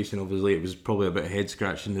think, Jason, obviously it was probably a bit head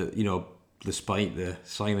scratching that, despite the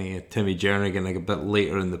signing of Timmy Jernigan like a bit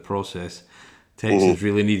later in the process, Texans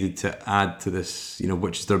really needed to add to this,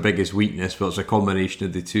 which is their biggest weakness, but it's a combination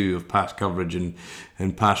of the two, of pass coverage and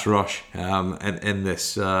pass rush. In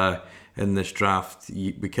this draft,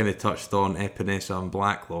 we kind of touched on Epinesa and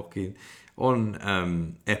Blacklock.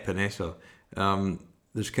 On Epinesa,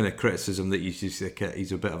 there's kind of criticism that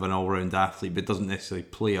he's a bit of an all-round athlete, but doesn't necessarily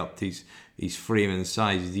play up to his frame and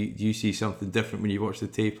size. Do you see something different when you watch the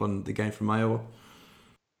tape on the guy from Iowa?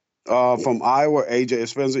 From Iowa, AJ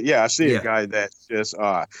Spencer. Yeah, I see a guy that's just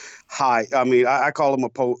high. I mean, I call him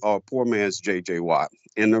a poor man's J.J. Watt.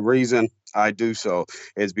 And the reason I do so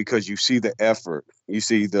is because you see the effort. You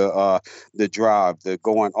see the drive, the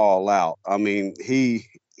going all out. I mean,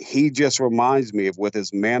 he just reminds me of, with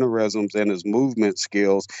his mannerisms and his movement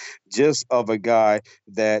skills, just of a guy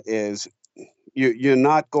that is, you're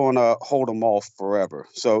not going to hold him off forever.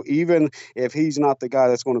 So even if he's not the guy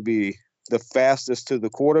that's going to be the fastest to the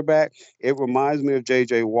quarterback, it reminds me of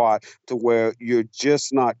J.J. Watt, to where you're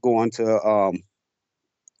just not going to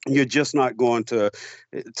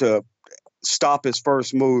stop his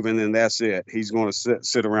first move and then that's it. He's going to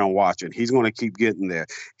sit around watching. He's going to keep getting there.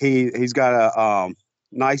 He's got a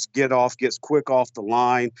nice get off, gets quick off the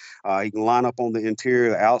line. He can line up on the interior,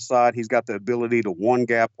 the outside. He's got the ability to one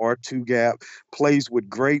gap or two gap, plays with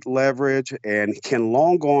great leverage, and can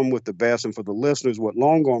long arm with the best. And for the listeners, what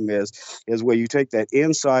long arm is where you take that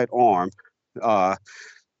inside arm,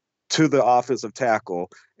 to the offensive tackle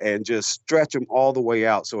and just stretch him all the way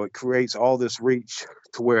out. So it creates all this reach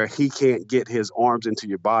to where he can't get his arms into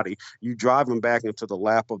your body. You drive him back into the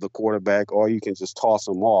lap of the quarterback, or you can just toss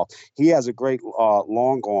him off. He has a great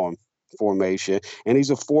long arm formation, and he's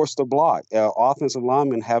a force to block. Offensive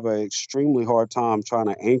linemen have an extremely hard time trying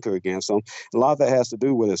to anchor against him. A lot of that has to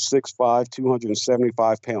do with a 6'5",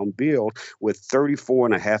 275-pound build with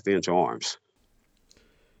 34.5-inch arms.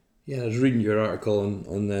 Yeah, I was reading your article on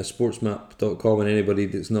sportsmap.com, and anybody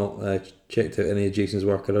that's not checked out any of Jason's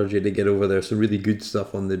work, I urge you to get over there. Some really good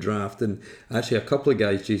stuff on the draft, and actually a couple of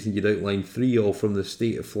guys, Jason, you'd outlined 3 all from the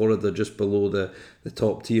state of Florida, just below the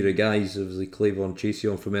top tier of guys. Obviously Clavon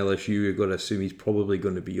Chaisson from LSU, you've got to assume he's probably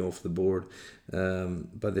going to be off the board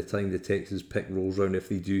by the time the Texas pick rolls around, if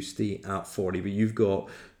they do stay at 40. But you've got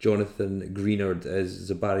Jonathan Greenard as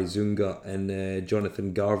Zabari Zunga, and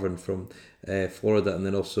Jonathan Garvin from Florida, and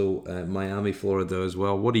then also Miami, Florida as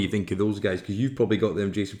well. What do you think of those guys? Because you've probably got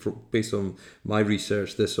them, Jason, based on my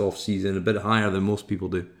research this off-season, a bit higher than most people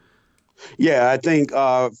do. Yeah, I think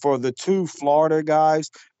for the 2 Florida guys,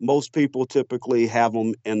 most people typically have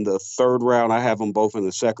them in the 3rd round. I have them both in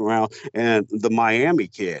the 2nd round. And the Miami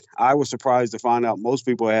kid, I was surprised to find out most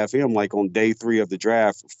people have him like on day 3 of the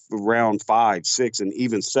draft, round 5, 6, and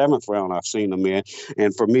even 7th round I've seen him in.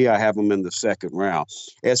 And for me, I have him in the 2nd round.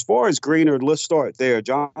 As far as Greenard, let's start there.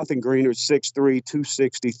 Jonathan Greenard, 6'3",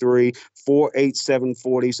 263, 4'8",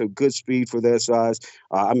 740, so good speed for that size.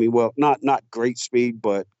 Not great speed,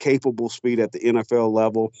 but capable speed at the NFL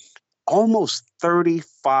level. Almost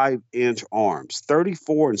 35-inch arms,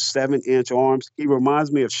 34 and 7-inch arms. He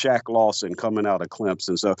reminds me of Shaq Lawson coming out of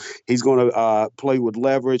Clemson. So he's going to play with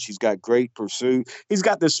leverage. He's got great pursuit. He's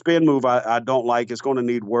got this spin move I don't like. It's going to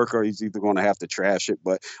need work, or he's either going to have to trash it.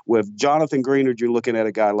 But with Jonathan Greenard, you're looking at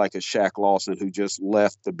a guy like a Shaq Lawson who just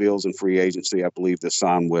left the Bills in free agency, I believe, to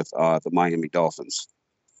sign with the Miami Dolphins.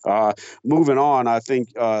 Moving on, I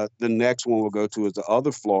think the next one we'll go to is the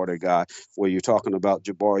other Florida guy, where you're talking about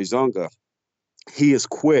Jabari Zunga. He is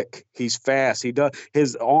quick. He's fast.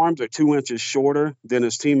 His arms are 2 inches shorter than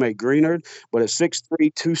his teammate Greenard, but at 6'3",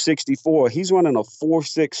 264, he's running a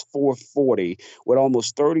 4'6", 440 with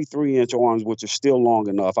almost 33-inch arms, which is still long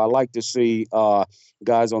enough. I like to see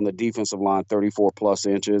guys on the defensive line 34-plus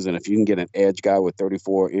inches, and if you can get an edge guy with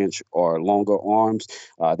 34-inch or longer arms,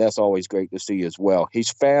 that's always great to see as well. He's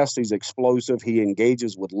fast. He's explosive. He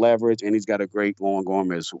engages with leverage, and he's got a great long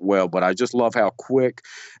arm as well. But I just love how quick,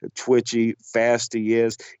 twitchy, fast he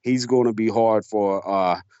is. He's going to be hard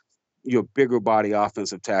for your bigger body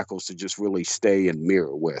offensive tackles to just really stay and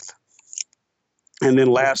mirror with. And then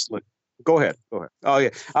lastly, go ahead. Oh, yeah.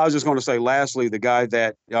 I was just going to say, lastly, the guy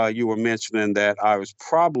that you were mentioning that I was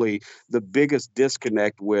probably the biggest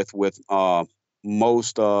disconnect with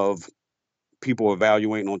most of people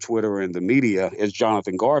evaluating on Twitter and the media is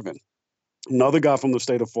Jonathan Garvin. Another guy from the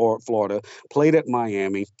state of Florida, played at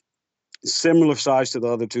Miami. Similar size to the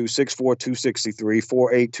other two, 6'4", 263,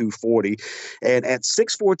 4'8", 240. And at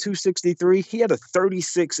 6'4", 263, he had a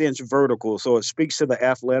 36-inch vertical, so it speaks to the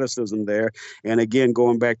athleticism there. And again,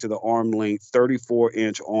 going back to the arm length,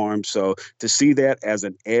 34-inch arm. So to see that as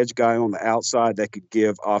an edge guy on the outside that could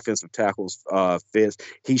give offensive tackles fits.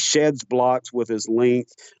 He sheds blocks with his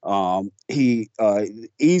length. He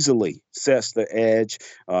easily sets the edge.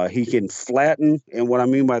 He can flatten, and what I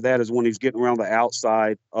mean by that is when he's getting around the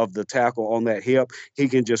outside of the tackle on that hip, he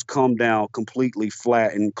can just come down completely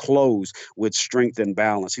flat and close with strength and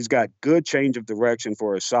balance. He's got good change of direction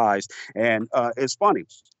for his size. And it's funny,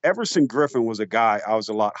 Everson Griffin was a guy I was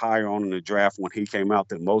a lot higher on in the draft when he came out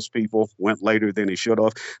than most people. Went later than he should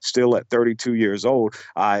have. Still at 32 years old.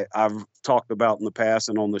 I've talked about in the past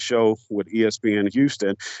and on the show with ESPN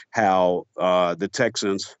Houston how the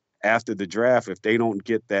Texans, after the draft, if they don't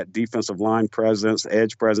get that defensive line presence,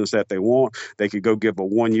 edge presence that they want, they could go give a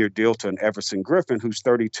 1-year deal to an Everson Griffin, who's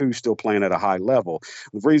 32, still playing at a high level.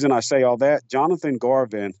 The reason I say all that, Jonathan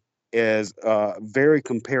Garvin is very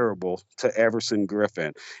comparable to Everson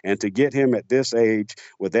Griffin. And to get him at this age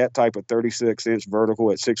with that type of 36-inch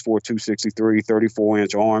vertical at 6'4", 263,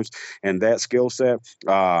 34-inch arms, and that skill set,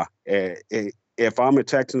 if I'm a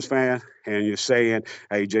Texans fan and you're saying,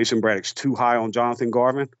 hey, Jason Braddock's too high on Jonathan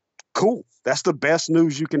Garvin, cool. That's the best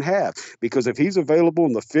news you can have, because if he's available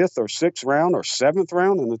in the 5th or 6th round or 7th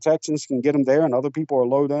round and the Texans can get him there and other people are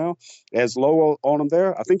low on him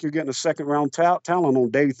there, I think you're getting a 2nd round talent on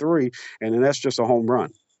day 3, and then that's just a home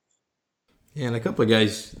run. Yeah, and a couple of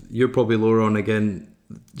guys you're probably lower on again,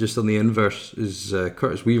 just on the inverse, is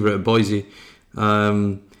Curtis Weaver at Boise,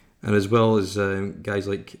 and as well as guys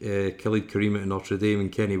like Khalid Kareem at Notre Dame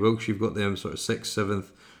and Kenny Wilkes. You've got them sort of 6th, 7th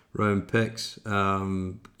round picks.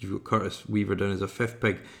 You've got Curtis Weaver down as a 5th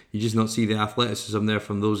pick. You just not see the athleticism there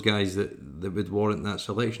from those guys that would warrant that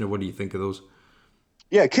selection, or what do you think of those?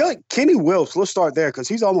 Yeah, Kenny Wilkes, let's start there because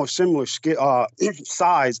he's almost similar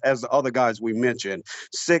size as the other guys we mentioned.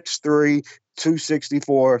 6'3",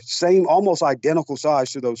 264, same, almost identical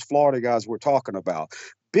size to those Florida guys we're talking about.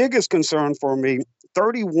 Biggest concern for me,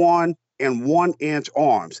 31 and 1 inch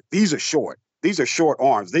arms. These are short. These are short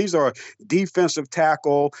arms. These are defensive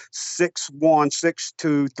tackle, 6'1",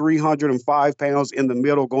 6'2", 305 pounds in the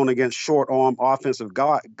middle going against short arm offensive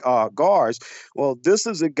guards. Well, this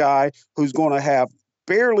is a guy who's going to have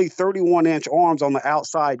barely 31-inch arms on the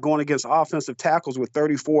outside going against offensive tackles with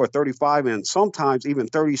 34, 35, and sometimes even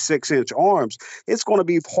 36-inch arms. It's going to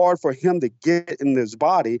be hard for him to get in this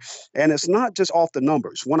body, and it's not just off the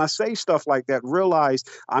numbers. When I say stuff like that, realize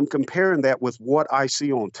I'm comparing that with what I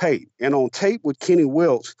see on tape. And on tape with Kenny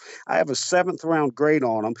Wilkes, I have a 7th-round grade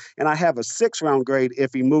on him, and I have a 6th-round grade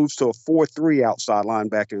if he moves to a 4-3 outside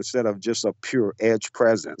linebacker instead of just a pure edge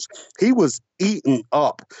presence. He was eaten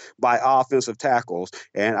up by offensive tackles.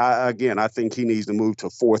 And I think he needs to move to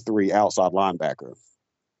 4-3 outside linebacker.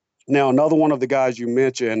 Now, another one of the guys you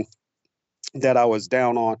mentioned that I was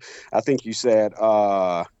down on, I think you said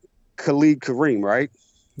Khalid Kareem, right?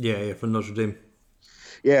 Yeah, from Notre Dame.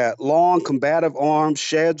 Yeah, long, combative arms,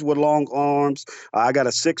 sheds with long arms. I got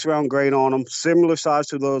a 6th-round grade on him, similar size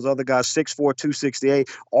to those other guys, 6'4", 268.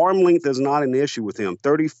 Arm length is not an issue with him,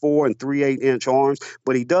 34 and 3/8-inch arms,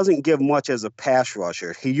 but he doesn't give much as a pass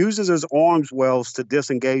rusher. He uses his arms well to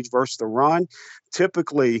disengage versus the run.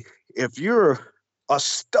 Typically, if you're a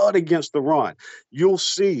stud against the run, you'll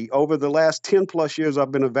see over the last 10 plus years I've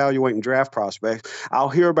been evaluating draft prospects, I'll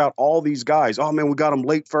hear about all these guys. Oh man, we got them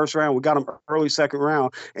late 1st round, we got them early 2nd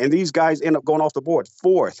round, and these guys end up going off the board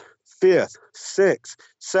 4th, 5th, 6th,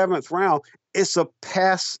 7th round. It's a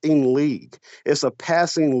passing league. It's a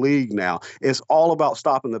passing league now. It's all about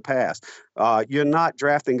stopping the pass. You're not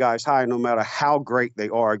drafting guys high no matter how great they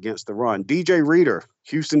are against the run. DJ Reader,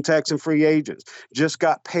 Houston Texans free agents, just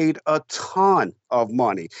got paid a ton of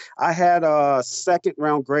money. I had a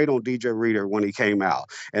 2nd-round grade on DJ Reader when he came out,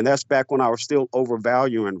 and that's back when I was still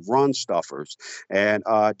overvaluing run stuffers. And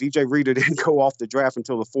DJ Reader didn't go off the draft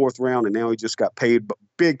until the 4th round, and now he just got paid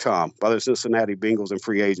big time by the Cincinnati Bengals in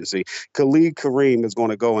free agency. Khalid Kareem is going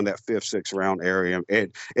to go in that 5th, 6th round area,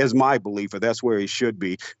 and is my belief that that's where he should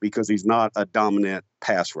be because he's not a dominant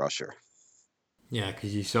pass rusher. Yeah,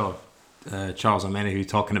 because you saw Charles Omenihu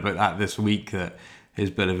talking about that this week, that his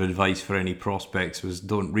bit of advice for any prospects was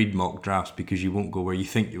don't read mock drafts because you won't go where you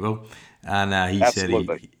think you will. And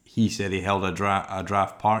he said he held a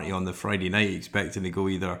draft party on the Friday night expecting to go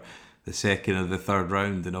either the 2nd or the 3rd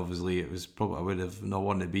round, and obviously it was probably, I would have not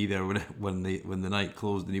wanted to be there when the night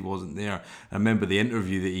closed and he wasn't there. I remember the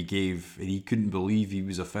interview that he gave, and he couldn't believe he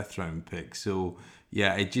was a 5th round pick. So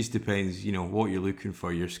yeah, it just depends, what you're looking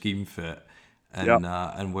for, your scheme fit,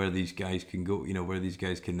 and where these guys can go, where these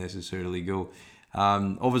guys can necessarily go.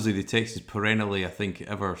 Obviously the Texans perennially, I think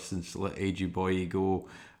ever since let A.J. Boye go,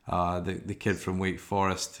 the kid from Wake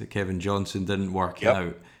Forest, Kevin Johnson, didn't work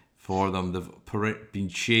out for them. They've been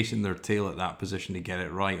chasing their tail at that position to get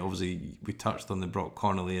it right. Obviously we touched on the Brock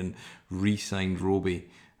Connolly and re-signed Roby.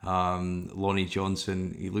 Lonnie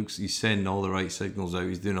Johnson, he's sending all the right signals out.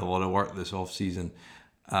 He's doing a lot of work this off season.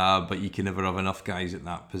 But you can never have enough guys at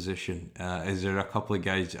that position. Is there a couple of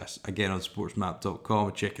guys, again on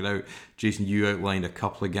sportsmap.com, check it out. Jason, you outlined a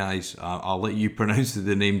couple of guys. I'll let you pronounce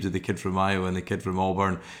the names of the kid from Iowa and the kid from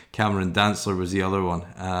Auburn. Cameron Dantzler was the other one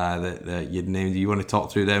that you'd named. Do you want to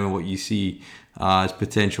talk through them and what you see as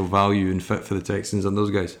potential value and fit for the Texans on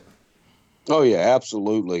those guys? Oh, yeah,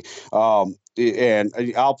 absolutely. And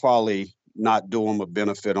I'll probably not do them a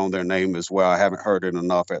benefit on their name as well. I haven't heard it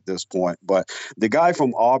enough at this point. But the guy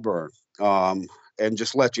from Auburn, and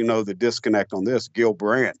just let you know the disconnect on this, Gil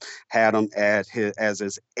Brandt had him as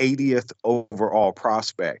his 80th overall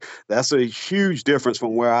prospect. That's a huge difference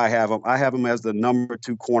from where I have him. I have him as the number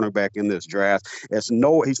 2 cornerback in this draft. He's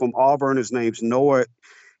from Auburn. His name's Noah.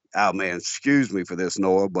 Oh, man, excuse me for this,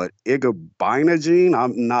 Noah, but Igabinagine,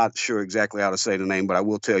 I'm not sure exactly how to say the name, but I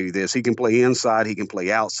will tell you this. He can play inside. He can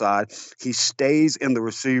play outside. He stays in the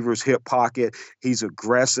receiver's hip pocket. He's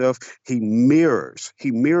aggressive. He mirrors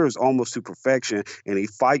almost to perfection, and he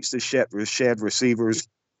fights the shed receivers.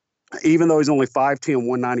 Even though he's only 5'10",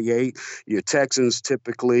 198, your Texans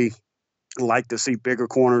typically like to see bigger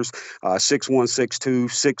corners, 6'1",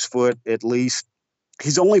 6'2", 6 foot at least.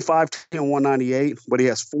 He's only 5'10", 198, but he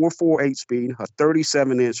has 4.48 speed, a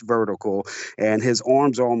 37-inch vertical, and his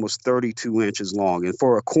arms are almost 32 inches long. And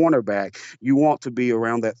for a cornerback, you want to be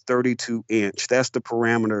around that 32-inch. That's the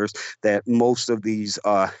parameters that most of these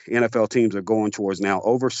NFL teams are going towards now.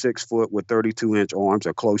 Over 6 foot with 32-inch arms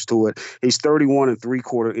or close to it. He's 31 and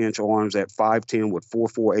 3/4 inch arms at 5'10" with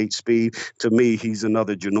 4.48 speed. To me, he's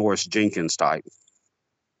another Janoris Jenkins type.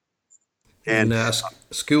 And a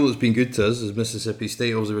school that's been good to us is Mississippi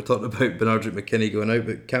State. Obviously, we're talking about Benardrick McKinney going out,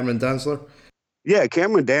 but Cameron Dantzler? Yeah,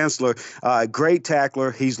 Cameron Dantzler, great tackler.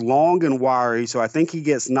 He's long and wiry, so I think he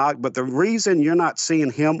gets knocked. But the reason you're not seeing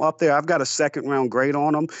him up there, I've got a second-round grade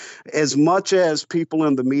on him. As much as people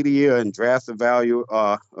in the media and draft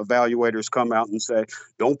evaluators come out and say,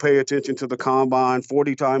 don't pay attention to the combine,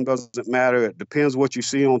 40 time doesn't matter, it depends what you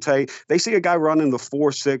see on tape. They see a guy running the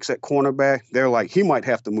 4.6 at cornerback, they're like, he might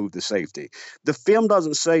have to move to safety. The film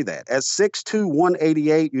doesn't say that. At 6'2",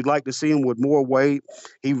 188, you'd like to see him with more weight.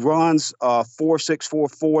 He runs 4.6,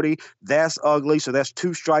 4.40. That's ugly. So that's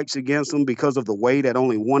 2 strikes against him because of the weight at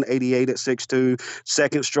only 188 at 6'2".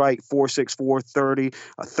 Second strike, 4.6, 4.30.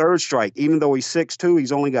 A third strike, even though he's 6'2",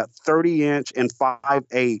 he's only got 30 and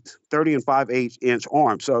 5/8 inch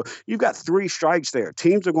arms. So you've got 3 strikes there.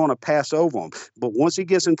 Teams are going to pass over him. But once he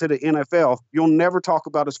gets into the NFL, you'll never talk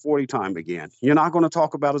about his 40 time again. You're not going to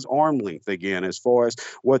talk about his arm length again as far as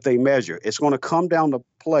what they measure. It's going to come down to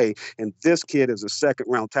play, and this kid is a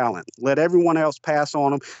second-round talent. Let everyone else pass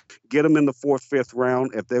on him. Get him in the 4th, 5th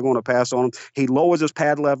round if they're going to pass on him. He lowers his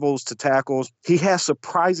pad levels to tackles. He has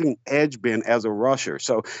surprising edge bend as a rusher.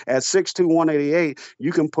 So at 6'2", 188,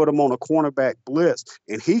 you can put him on a cornerback blitz,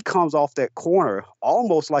 and he comes off that corner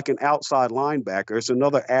almost like an outside linebacker. It's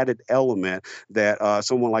another added element that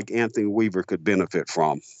someone like Anthony Weaver could benefit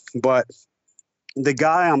from. But the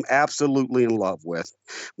guy I'm absolutely in love with,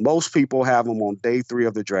 most people have him on day 3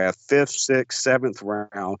 of the draft, 5th, 6th, 7th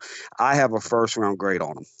round. I have a 1st-round grade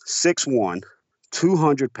on him. 6'1",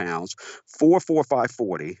 200 pounds, 4.4,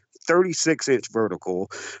 5.40, 36-inch vertical,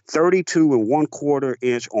 32 and 1/4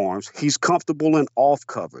 inch arms. He's comfortable in off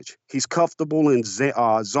coverage. He's comfortable in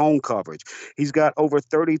zone coverage. He's got over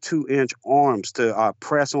 32-inch arms to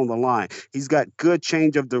press on the line. He's got good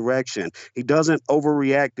change of direction. He doesn't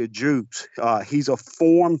overreact to jukes. He's a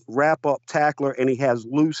form wrap-up tackler, and he has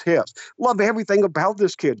loose hips. Love everything about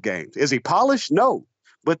this kid game. Is he polished? No.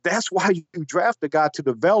 But that's why you draft a guy to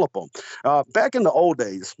develop him. Back in the old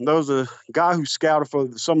days, there was a guy who scouted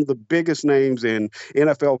for some of the biggest names in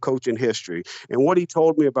NFL coaching history. And what he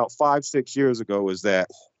told me about 5-6 years ago is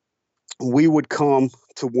that we would come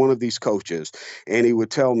to one of these coaches and he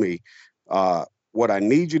would tell me, what I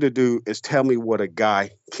need you to do is tell me what a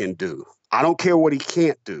guy can do. I don't care what he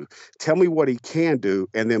can't do. Tell me what he can do,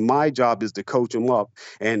 and then my job is to coach him up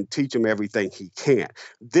and teach him everything he can.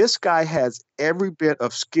 This guy has every bit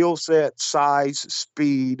of skill set, size,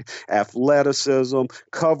 speed, athleticism,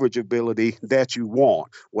 coverage ability that you want.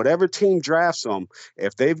 Whatever team drafts him,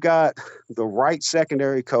 if they've got the right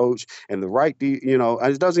secondary coach and the right,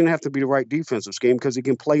 it doesn't even have to be the right defensive scheme because he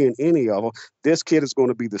can play in any of them. This kid is going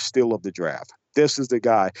to be the steal of the draft. This is the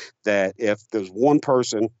guy that if there's one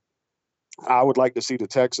person I would like to see the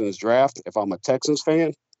Texans draft, if I'm a Texans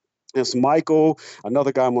fan, it's Michael,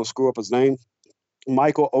 another guy, I'm going to screw up his name,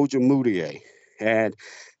 Michael Ojemudia. And,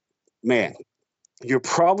 man, you're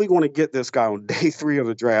probably going to get this guy on day 3 of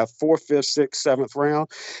the draft, 4th, 5th, 6th, 7th round,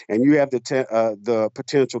 and you have the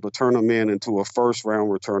potential to turn him into a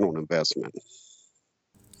first-round return on investment.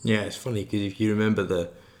 Yeah, it's funny because if you remember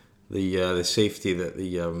the safety that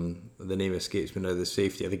the name escapes me now, the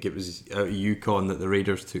safety, I think it was out of UConn that the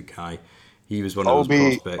Raiders took high. He was one of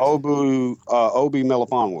those prospects. Obi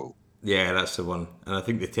Melifonwu. Yeah, that's the one. And I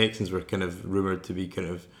think the Texans were kind of rumoured to be kind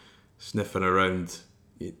of sniffing around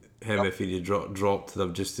him if he'd dropped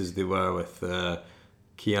them just as they were with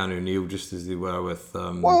Keanu Neal, just as they were with...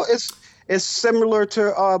 Well, it's similar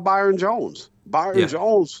to Byron Jones. Byron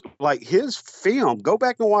Jones, like his film, go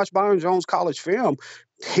back and watch Byron Jones' college film.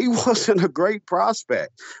 He wasn't a great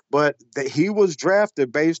prospect, but he was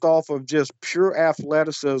drafted based off of just pure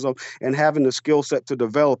athleticism and having the skill set to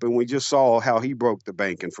develop. And we just saw how he broke the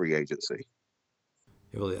bank in free agency.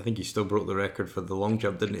 Well, I think he still broke the record for the long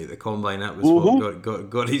jump, didn't he? The combine, that was what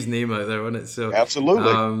got his name out there, wasn't it? So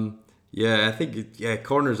absolutely. I think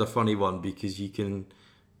corner's a funny one because you can,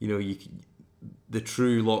 the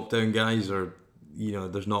true lockdown guys are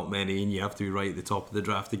there's not many, and you have to be right at the top of the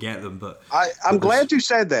draft to get them. But I'm glad you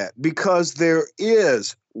said that, because there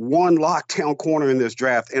is one lockdown corner in this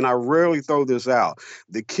draft, and I rarely throw this out.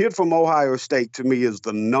 The kid from Ohio State, to me, is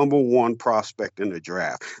the number one prospect in the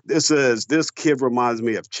draft. This kid reminds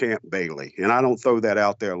me of Champ Bailey, and I don't throw that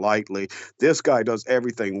out there lightly. This guy does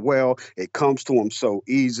everything well. It comes to him so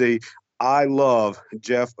easy. I love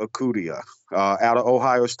Jeff Okudah out of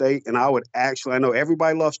Ohio State, and I know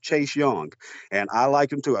everybody loves Chase Young, and I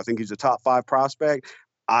like him too. I think he's a top 5 prospect.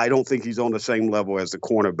 I don't think he's on the same level as the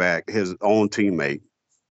cornerback, his own teammate.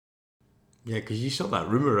 Yeah, because you saw that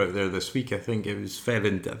rumor out there this week. I think it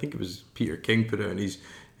was Peter King put it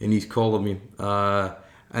in his column,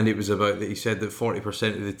 and it was about that. He said that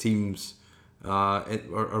 40% of the teams are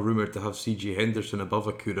rumored to have C.J. Henderson above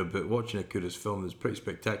Okudah. But watching Okudah's film is pretty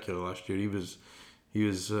spectacular last year. He's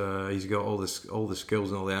got all the skills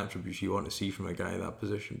and all the attributes you want to see from a guy in that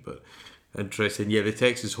position. But interesting. Yeah, the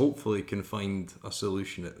Texans hopefully can find a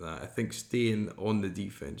solution at that. I think staying on the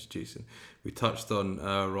defense, Jason. We touched on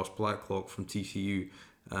Ross Blacklock from TCU.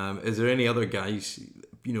 Is there any other guys,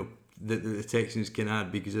 that the Texans can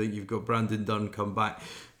add? Because I think you've got Brandon Dunn come back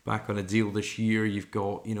on a deal this year. You've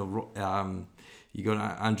got, you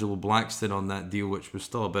got Angelo Blackston on that deal, which was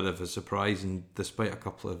still a bit of a surprise. And despite a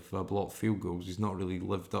couple of blocked field goals, he's not really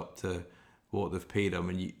lived up to what they've paid him.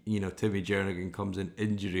 And Timmy Jernigan comes in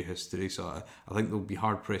injury history, so I think they'll be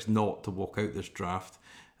hard pressed not to walk out this draft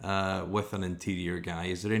with an interior guy.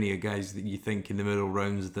 Is there any guys that you think in the middle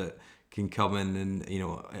rounds that can come in and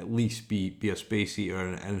at least be a space eater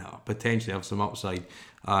and potentially have some upside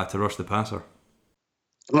to rush the passer?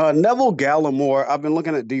 Neville Gallimore, I've been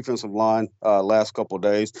looking at defensive line last couple of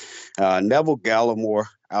days. Neville Gallimore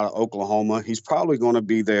out of Oklahoma, he's probably going to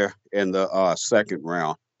be there in the second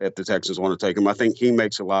round if the Texans want to take him. I think he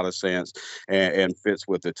makes a lot of sense and fits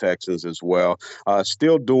with the Texans as well.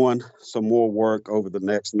 Still doing some more work over the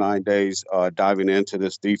next 9 days, diving into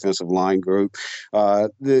this defensive line group.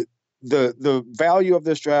 The value of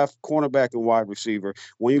this draft, cornerback and wide receiver,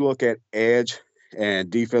 when you look at edge and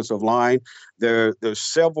defensive line, there's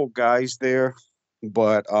several guys there,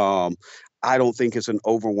 but I don't think it's an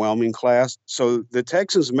overwhelming class. So the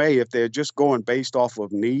Texans may, if they're just going based off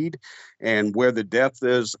of need and where the depth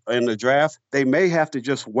is in the draft, they may have to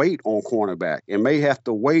just wait on cornerback and may have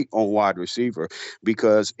to wait on wide receiver,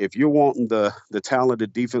 because if you're wanting the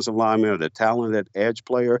talented defensive lineman or the talented edge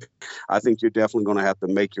player, I think you're definitely going to have to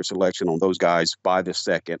make your selection on those guys by the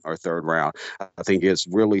second or third round. I think it's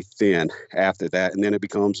really thin after that, and then it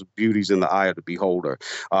becomes beauties in the eye of the beholder.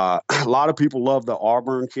 A lot of people love the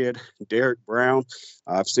Auburn kid, Derek Brown.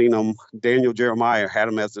 I've seen him. Daniel Jeremiah had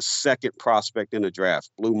him as the second prospect in the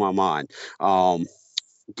draft. Blew my mind.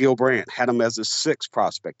 Gil Brandt had him as the sixth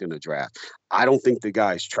prospect in the draft. I don't think the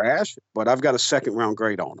guy's trash, but I've got a second round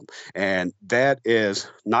grade on him. And that is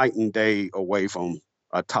night and day away from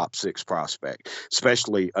a top 6 prospect,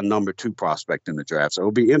 especially a number 2 prospect in the draft. So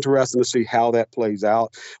it'll be interesting to see how that plays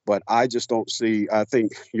out. But I just don't see, I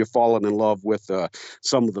think you're falling in love with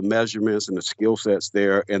some of the measurements and the skill sets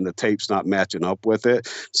there, and the tape's not matching up with it.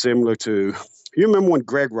 Similar to, you remember when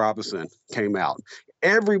Greg Robinson came out?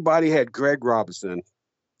 Everybody had Greg Robinson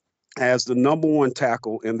as the number 1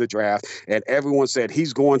 tackle in the draft, and everyone said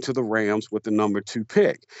he's going to the Rams with the number 2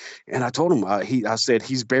 pick. And I told him, I said,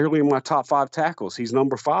 he's barely in my top 5 tackles. He's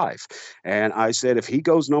number 5. And I said, if he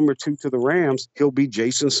goes number 2 to the Rams, he'll be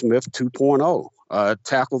Jason Smith 2.0. A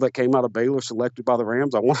tackle that came out of Baylor, selected by the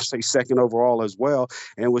Rams, I want to say second overall as well,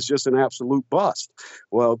 and was just an absolute bust.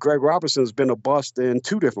 Well, Greg Robinson's been a bust in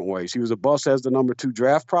 2 different ways. He was a bust as the number 2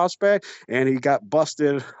 draft prospect, and he got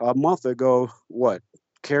busted a month ago,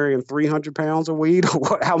 carrying 300 pounds of weed,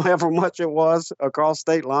 or however much it was, across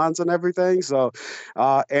state lines and everything. So,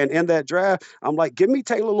 and in that draft, I'm like, give me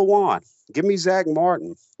Taylor Lewan, give me Zach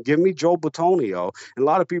Martin, give me Joe Bitonio. And a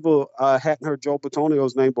lot of people hadn't heard Joe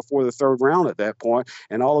Bitonio's name before the 3rd round at that point.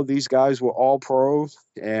 And all of these guys were all pros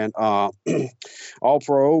and all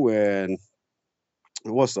pro. And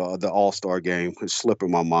what's the all-star game? It's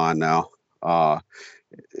slipping my mind now.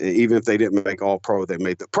 Even if they didn't make all pro, they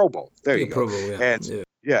made the Pro Bowl. There you go. Pro Bowl,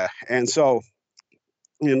 yeah. And so,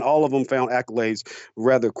 and all of them found accolades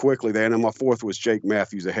rather quickly there. And then my 4th was Jake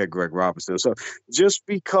Matthews ahead Greg Robinson. So just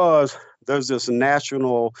because there's this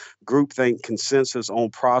national groupthink consensus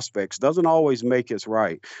on prospects doesn't always make it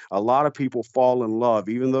right. A lot of people fall in love,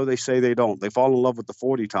 even though they say they don't. They fall in love with the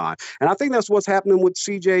 40 time. And I think that's what's happening with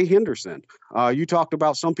C.J. Henderson. You talked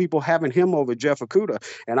about some people having him over Jeff Okudah,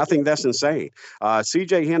 and I think that's insane.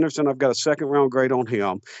 C.J. Henderson, I've got a 2nd round grade on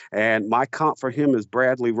him, and my comp for him is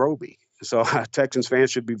Bradley Roby. So Texans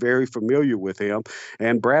fans should be very familiar with him.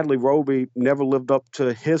 And Bradley Roby never lived up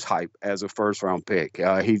to his hype as a first-round pick.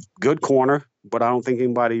 He's good corner, but I don't think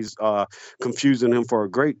anybody's confusing him for a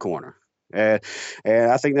great corner. And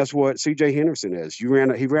I think that's what C.J. Henderson is. He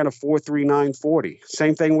ran a 4.39 40.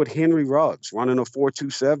 Same thing with Henry Ruggs, running a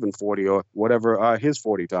 4.27 40 or whatever his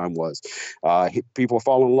 40 time was. People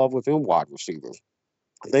fall in love with him wide receivers.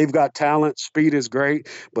 They've got talent. Speed is great,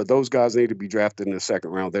 but those guys need to be drafted in the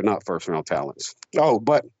second round. They're not first-round talents. Oh,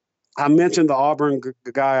 but I mentioned the Auburn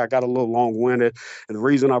guy. I got a little long-winded. And the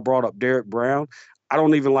reason I brought up Derek Brown, I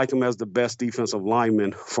don't even like him as the best defensive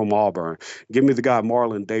lineman from Auburn. Give me the guy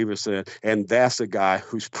Marlon Davidson, and that's a guy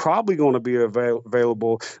who's probably going to be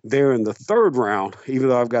available there in the third round, even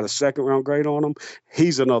though I've got a second-round grade on him.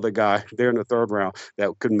 He's another guy there in the third round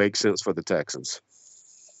that could make sense for the Texans.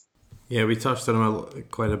 Yeah, we touched on him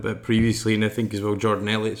quite a bit previously, and I think as well Jordan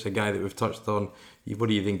Elliott's a guy that we've touched on. What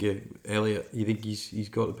do you think of Elliott? You think he's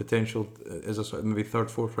got the potential as a sort of maybe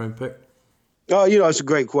third, fourth round pick? It's a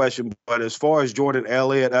great question. But as far as Jordan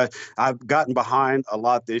Elliott, I've gotten behind a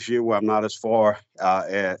lot this year where I'm not as far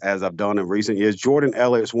as I've done in recent years. Jordan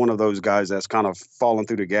Elliott is one of those guys that's kind of fallen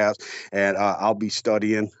through the gaps, and I'll be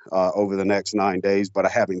studying over the next 9 days, but I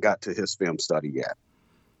haven't got to his film study yet.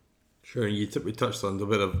 Sure, we touched on a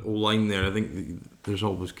bit of O-line there. I think there's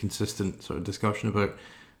always consistent sort of discussion about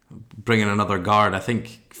bringing another guard. I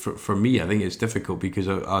think for me, I think it's difficult because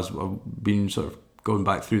as I've been sort of going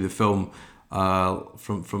back through the film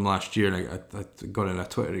from last year, and I got in a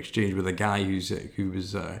Twitter exchange with a guy who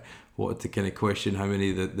was wanted to kind of question how many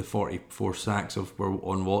of the 44 sacks were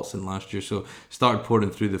on Watson last year. So started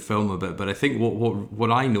pouring through the film a bit. But I think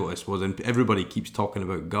what I noticed was, and everybody keeps talking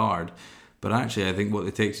about guard, but actually, I think what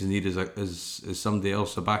the Texans need is somebody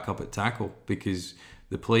else, a backup at tackle, because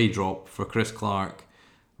the play drop for Chris Clark,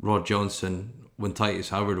 Rod Johnson, when Titus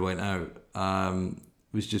Howard went out,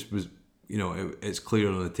 it's clear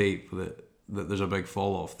on the tape that there's a big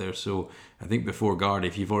fall off there. So I think before guard,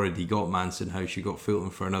 if you've already got Manson House, you got Fulton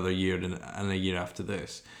for another year and a year after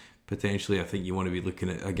this. Potentially, I think you want to be looking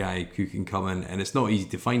at a guy who can come in, and it's not easy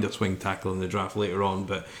to find a swing tackle in the draft later on,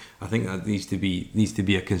 but I think that needs to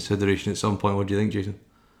be a consideration at some point. What do you think, Jason?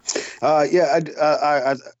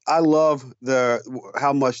 I love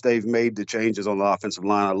how much they've made the changes on the offensive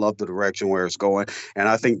line. I love the direction where it's going, and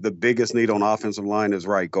I think the biggest need on offensive line is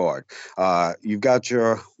right guard. You've got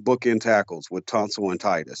your bookend tackles with Tunsil and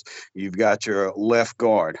Titus. You've got your left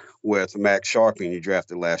guard with Max Sharping, you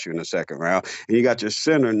drafted last year in the second round, and you got your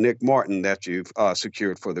center Nick Martin that you've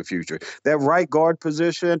secured for the future. That right guard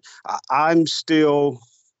position, I'm still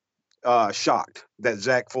shocked that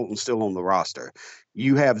Zach Fulton's still on the roster.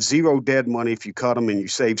 You have zero dead money if you cut him, and you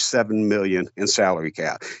save $7 million in salary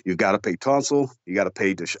cap. You've got to pay Tunsil, you got to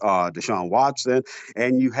pay Deshaun Watson,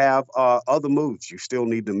 and you have other moves you still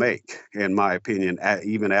need to make, in my opinion,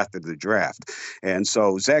 even after the draft. And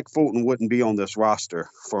so Zach Fulton wouldn't be on this roster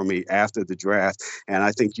for me after the draft. And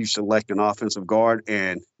I think you select an offensive guard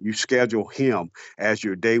and you schedule him as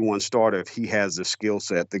your day one starter if he has the skill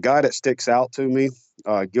set. The guy that sticks out to me,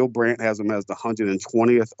 Gil Brandt has him as the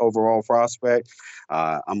 120th overall prospect.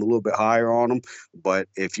 I'm a little bit higher on him, but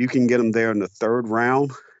if you can get him there in the third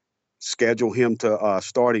round, schedule him to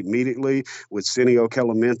start immediately with Senio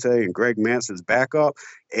Kelemete and Greg Mance as backup,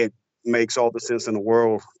 it makes all the sense in the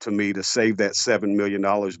world to me to save that $7 million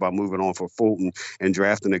by moving on for Fulton and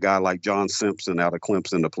drafting a guy like John Simpson out of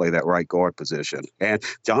Clemson to play that right guard position. And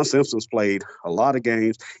John Simpson's played a lot of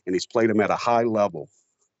games, and he's played them at a high level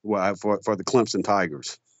for the Clemson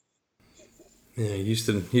Tigers. Yeah,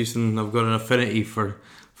 Houston have got an affinity for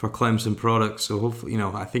Clemson products, so hopefully,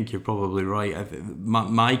 I think you're probably right.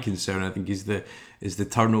 My concern, I think, is the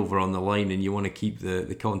turnover on the line, and you want to keep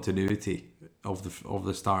the continuity of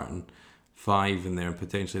the starting five in there, and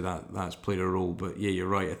potentially that's played a role. But yeah, you're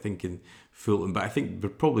right. I think in Fulton, but I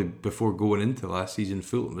think probably before going into last season,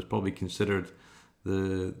 Fulton was probably considered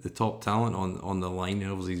the top talent on the line,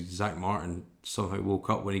 and obviously Zach Martin somehow woke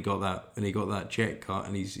up when he got that check cut,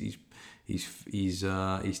 and his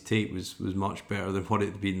tape was much better than what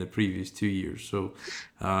it had been the previous 2 years. So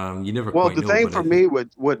you never. Well, the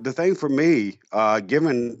thing for me,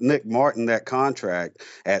 giving Nick Martin that contract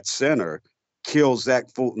at center kills Zach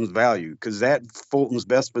Fulton's value, because Zach Fulton's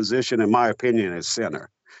best position, in my opinion, is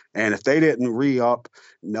center. And if they didn't re-up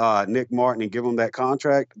Nick Martin and give him that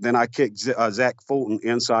contract, then I kick Zach Fulton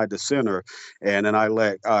inside the center, and then I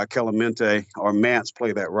let Kelemete or Mance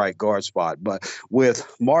play that right guard spot. But with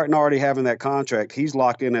Martin already having that contract, he's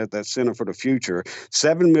locked in at that center for the future.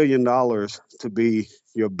 $7 million to be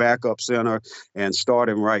your backup center, and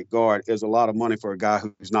starting right guard is a lot of money for a guy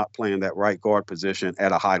who's not playing that right guard position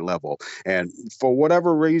at a high level. And for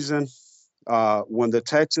whatever reason, when the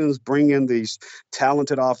Texans bring in these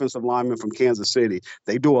talented offensive linemen from Kansas City,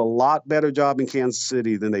 they do a lot better job in Kansas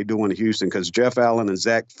City than they do in Houston, because Jeff Allen and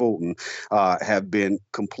Zach Fulton have been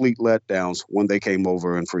complete letdowns when they came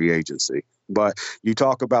over in free agency. But you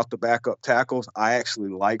talk about the backup tackles. I actually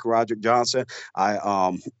like Roderick Johnson.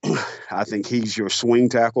 I think he's your swing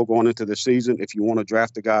tackle going into the season. If you want to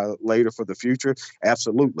draft a guy later for the future,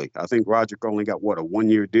 absolutely. I think Roderick only got, a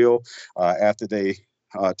 1-year deal after they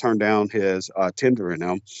turned down his tender in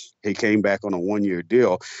him. He came back on a 1-year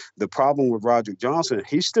deal. The problem with Roderick Johnson,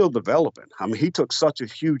 he's still developing. I mean, he took such a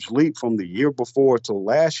huge leap from the year before to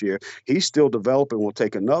last year. He's still developing, will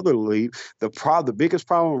take another leap. The biggest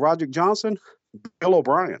problem with Roderick Johnson, Bill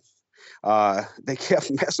O'Brien. They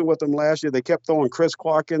kept messing with him last year. They kept throwing Chris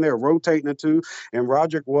Clark in there, rotating the two, and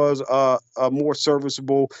Roderick was a more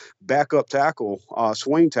serviceable backup tackle,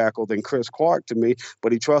 swing tackle than Chris Clark to me,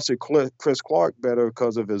 but he trusted Chris Clark better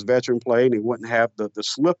because of his veteran play, and he wouldn't have the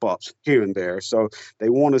slip-ups here and there. So they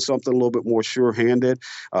wanted something a little bit more sure-handed.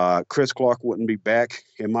 Chris Clark wouldn't be back,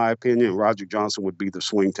 in my opinion. Roderick Johnson would be the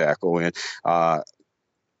swing tackle, and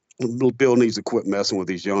Bill needs to quit messing with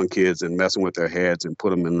these young kids and messing with their heads and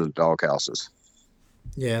put them in the doghouses.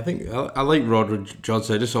 Yeah, I think I like Roderick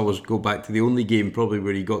Johnson. I just always go back to the only game probably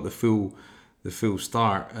where he got the full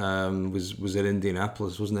start was in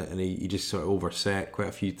Indianapolis, wasn't it? And he just sort of overset quite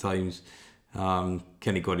a few times.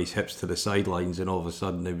 Kind of got his hips to the sidelines, and all of a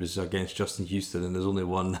sudden it was against Justin Houston, and there's only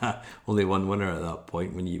one winner at that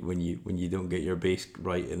point when you don't get your base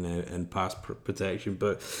right in pass protection.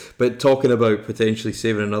 But talking about potentially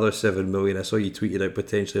saving another $7 million, I saw you tweeted out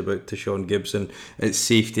potentially about Tashaun Gibson at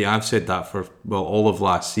safety. I've said that for all of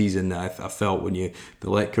last season. I felt when they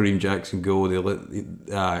let Kareem Jackson go, they let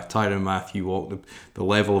Tyrann Mathieu walk, the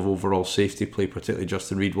level of overall safety play, particularly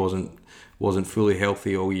Justin Reed, wasn't fully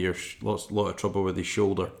healthy all year. Lot of trouble with his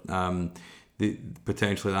shoulder.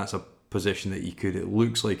 Potentially that's a position that it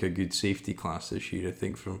looks like a good safety class this year. I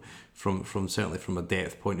think from certainly from a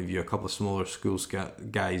depth point of view, a couple of smaller schools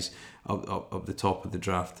guys up the top of the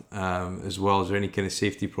draft as well. Is there any kind of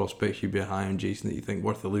safety prospects you'd be high on, Jason, that you think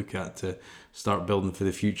worth a look at to start building for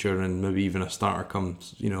the future, and maybe even a starter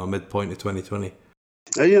comes a midpoint of 2020?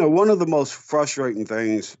 One of the most frustrating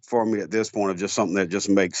things for me at this point of just something that just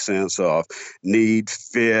makes sense of need,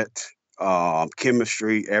 fit,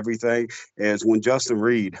 chemistry, everything, is when Justin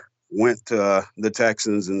Reed went to the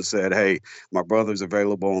Texans and said, hey, my brother's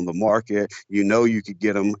available on the market. You could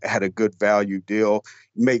get him at a good value deal.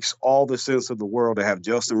 Makes all the sense of the world to have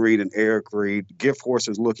Justin Reed and Eric Reed, gift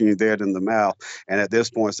horses looking you dead in the mouth. And at this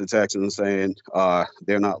point, the Texans saying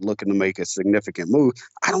they're not looking to make a significant move.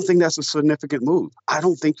 I don't think that's a significant move. I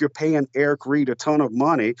don't think you're paying Eric Reed a ton of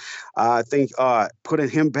money. I think putting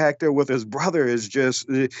him back there with his brother is just,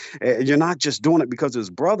 you're not just doing it because his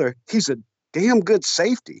brother, he's a damn good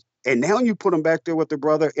safety. And now you put him back there with the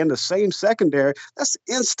brother in the same secondary. That's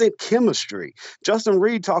instant chemistry. Justin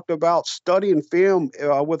Reed talked about studying film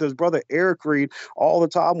with his brother Eric Reed all the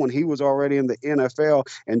time when he was already in the NFL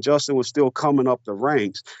and Justin was still coming up the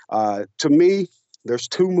ranks. To me, there's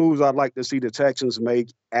two moves I'd like to see the Texans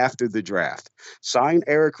make after the draft. Sign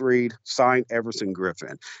Eric Reed, sign Everson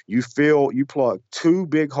Griffin. You plug two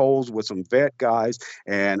big holes with some vet guys,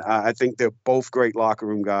 and I think they're both great locker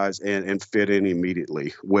room guys and fit in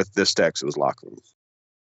immediately with this Texans locker room.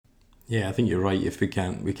 Yeah, I think you're right. If we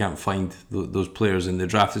can't find those players in the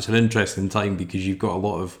draft, it's an interesting time because you've got a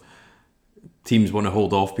lot of teams want to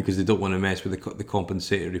hold off because they don't want to mess with the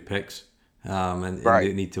compensatory picks, and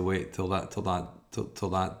they need to wait till that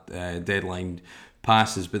deadline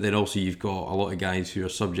passes. But then also you've got a lot of guys who are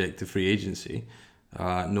subject to free agency.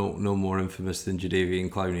 No more infamous than Jadeveon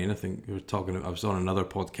Clowney. And I think I was on another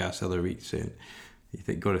podcast the other week saying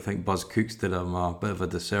got to think Buzz Cooks did him a bit of a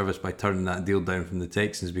disservice by turning that deal down from the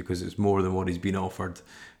Texans because it's more than what he's been offered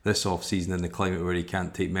this off-season in the climate where he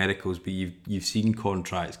can't take medicals. But you've seen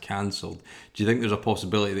contracts cancelled. Do you think there's a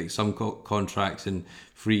possibility that some contracts and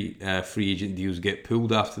free agent deals get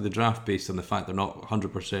pulled after the draft based on the fact they're not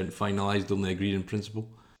 100% finalised, only agreed in principle?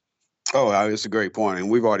 Oh, it's a great point. And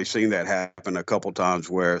we've already seen that happen a couple times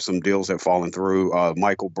where some deals have fallen through.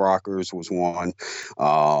 Michael Brockers was one.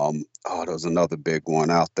 There's another big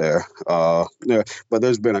one out there. But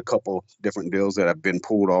there's been a couple different deals that have been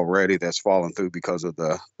pulled already that's fallen through because of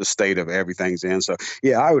the state of everything's in. So,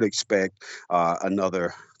 yeah, I would expect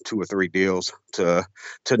another 2 or 3 deals to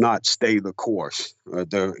not stay the course.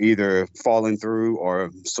 They're either falling through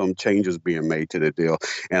or some changes being made to the deal.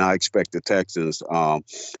 And I expect the Texans,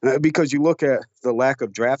 because you look at the lack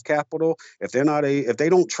of draft capital, if they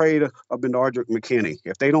don't trade a Benardrick McKinney,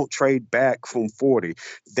 if they don't trade back from 40,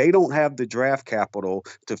 they don't have the draft capital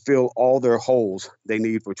to fill all their holes they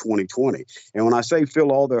need for 2020. And when I say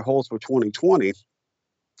fill all their holes for 2020,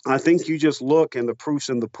 I think you just look, and the proof's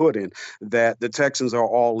in the pudding, that the Texans are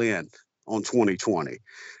all in on 2020.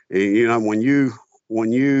 You know, when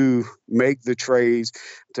you make the trades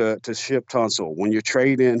to ship Tunsil, when you're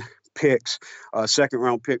trading picks, a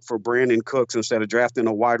second-round pick for Brandon Cooks instead of drafting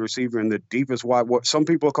a wide receiver in the deepest what some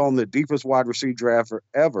people call him the deepest wide receiver draft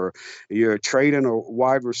ever. You're trading a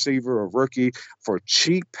wide receiver, a rookie, for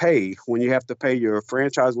cheap pay when you have to pay your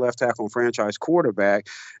franchise left tackle and franchise quarterback.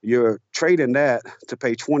 You're trading that to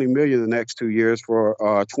pay $20 million the next 2 years for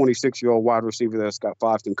a 26-year-old wide receiver that's got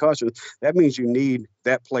 5 concussions. That means you need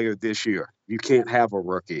that player this year. You can't have a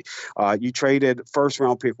rookie. You traded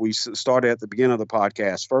first-round pick. We started at the beginning of the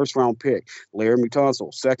podcast. First-round pick, Laramie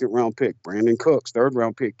Tunsil. Second-round pick, Brandon Cooks.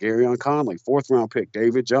 Third-round pick, Garyon Conley. Fourth-round pick,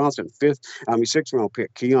 David Johnson. Sixth-round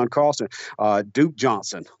pick, Keon Carlson. Duke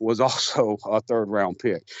Johnson was also a third-round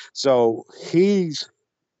pick. So he's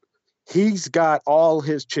got all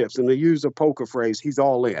his chips, and to use a poker phrase, he's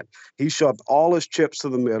all in. He shoved all his chips to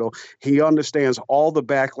the middle. He understands all the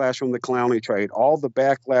backlash from the Clowney trade, all the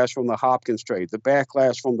backlash from the Hopkins trade, the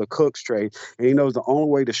backlash from the Cooks trade, and he knows the only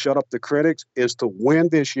way to shut up the critics is to win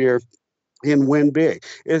this year and win big.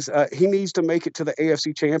 He needs to make it to the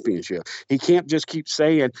AFC Championship. He can't just keep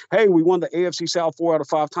saying, hey, we won the AFC South 4 out of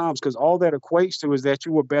 5 times, because all that equates to is that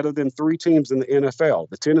you were better than 3 teams in the NFL,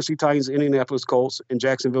 the Tennessee Titans, Indianapolis Colts, and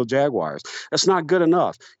Jacksonville Jaguars. That's not good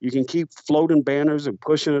enough. You can keep floating banners and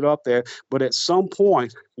pushing it up there, but at some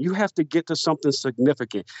point, you have to get to something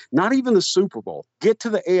significant. Not even the Super Bowl. Get to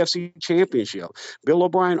the AFC Championship. Bill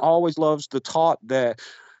O'Brien always loves the talk that,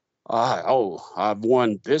 I've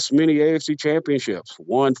won this many AFC championships,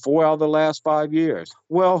 won 4 out of the last 5 years.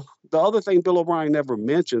 Well, the other thing Bill O'Brien never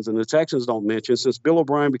mentions, and the Texans don't mention, since Bill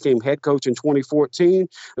O'Brien became head coach in 2014,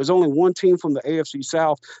 there's only one team from the AFC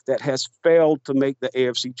South that has failed to make the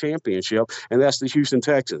AFC championship, and that's the Houston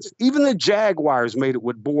Texans. Even the Jaguars made it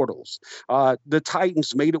with Bortles. The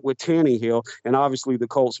Titans made it with Tannehill, and obviously the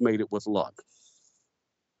Colts made it with Luck.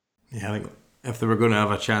 Yeah, I think if they were going to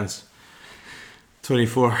have a chance,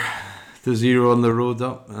 24-0 on the road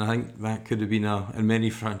up, and I think that could have been in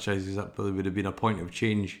many franchises, that probably would have been a point of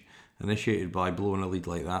change initiated by blowing a lead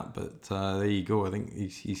like that. But there you go. I think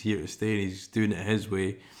he's here to stay, and he's doing it his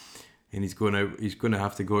way, and he's going to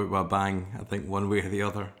have to go out with a bang, I think, one way or the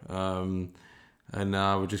other. And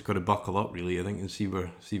we're just got to buckle up, really, I think, and see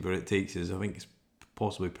where it takes us. I think it's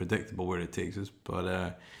possibly predictable where it takes us,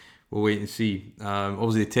 but we'll wait and see.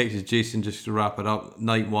 Obviously, the Texans, Jason, just to wrap it up,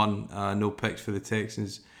 night one, no picks for the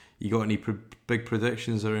Texans. You got any big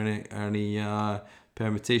predictions or any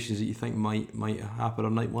permutations that you think might happen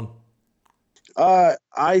on night one?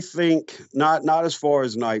 I think not as far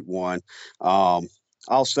as night one. I'll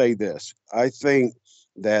say this. I think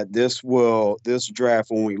that this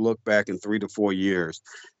draft, when we look back in 3 to 4 years,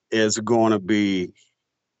 is going to be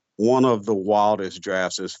one of the wildest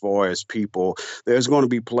drafts as far as people. There's going to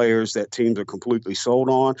be players that teams are completely sold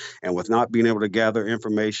on, and with not being able to gather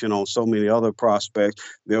information on so many other prospects,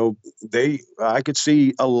 I could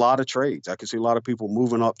see a lot of trades. I could see a lot of people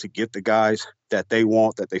moving up to get the guys that they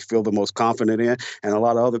want, that they feel the most confident in, and a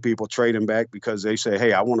lot of other people trading back because they say,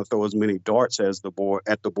 hey, I want to throw as many darts at the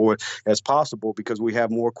board as possible, because we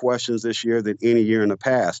have more questions this year than any year in the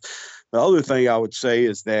past. The other thing I would say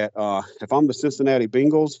is that if I'm the Cincinnati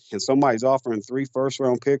Bengals and somebody's offering 3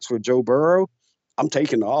 first-round picks for Joe Burrow, I'm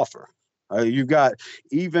taking the offer. There's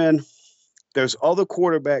other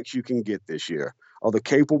quarterbacks you can get this year, other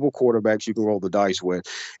capable quarterbacks you can roll the dice with.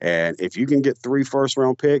 And if you can get 3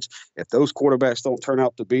 first-round picks, if those quarterbacks don't turn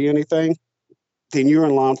out to be anything, then you're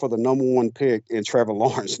in line for the number 1 pick in Trevor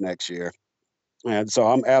Lawrence next year. And so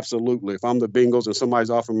I'm absolutely, if I'm the Bengals and somebody's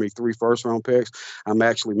offering me 3 first-round picks, I'm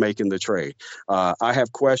actually making the trade. I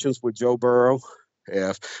have questions with Joe Burrow.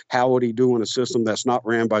 How would he do in a system that's not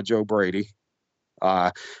ran by Joe Brady?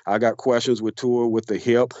 I got questions with Tua with the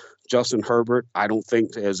hip. Justin Herbert, I don't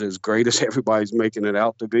think is as great as everybody's making it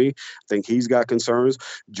out to be. I think he's got concerns.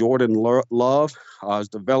 Jordan Love, his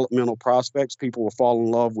developmental prospects, people will fall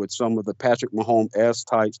in love with some of the Patrick Mahomes-esque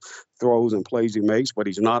types throws and plays he makes, but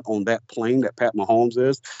he's not on that plane that Pat Mahomes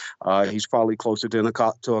is. He's probably closer to a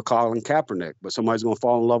Colin Kaepernick, but somebody's going to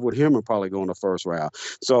fall in love with him and probably go in the first round.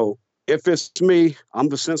 So If it's me, I'm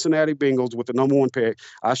the Cincinnati Bengals with the number 1 pick.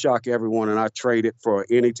 I shock everyone, and I trade it for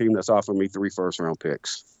any team that's offering me 3 first-round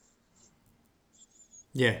picks.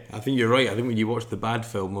 Yeah, I think you're right. I think when you watch the bad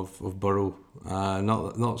film of Burrow,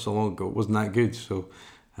 not so long ago, it wasn't that good. So,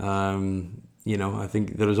 I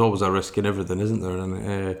think there is always a risk in everything, isn't there?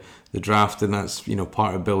 And the draft, and that's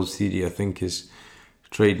part of Bill's theory. I think is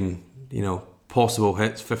trading possible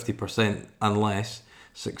hits 50% and less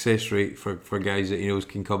success rate for guys that he knows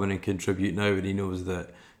can come in and contribute now, and he knows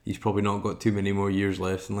that he's probably not got too many more years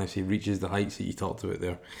left unless he reaches the heights that you talked about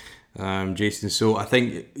there. Jason, so I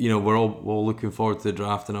think we're all looking forward to the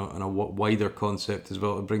draft and a wider concept as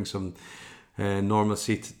well to bring some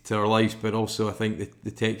normalcy to our lives, but also I think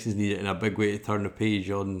the Texans need it in a big way to turn the page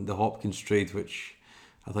on the Hopkins trade, which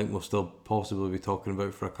I think we'll still possibly be talking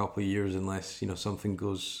about for a couple of years unless something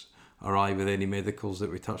goes awry with any medicals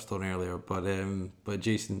that we touched on earlier. But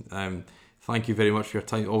Jason, thank you very much for your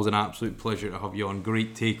time. Always an absolute pleasure to have you on.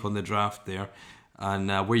 Great take on the draft there. And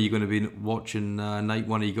where are you going to be watching night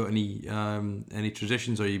one? Have you got any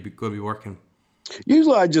traditions, or are you going to be working?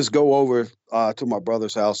 Usually I just go over to my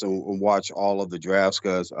brother's house and watch all of the drafts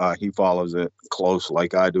because he follows it close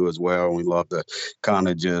like I do as well. And we love to kind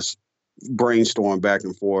of just brainstorm back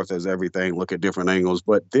and forth as everything, look at different angles.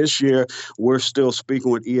 But this year, we're still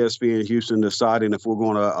speaking with ESPN Houston, deciding if we're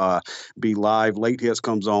going to be live. Late Hits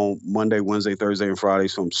comes on Monday, Wednesday, Thursday, and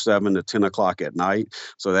Fridays from 7 to 10 o'clock at night.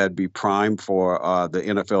 So that'd be prime for the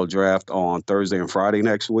NFL draft on Thursday and Friday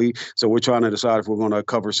next week. So we're trying to decide if we're going to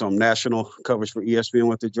cover some national coverage for ESPN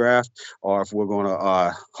with the draft or if we're going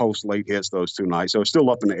to host Late Hits those 2 nights. So it's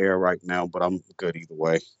still up in the air right now, but I'm good either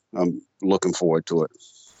way. I'm looking forward to it.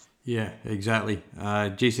 Yeah, exactly.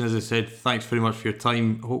 Jason, as I said, thanks very much for your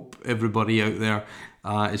time. Hope everybody out there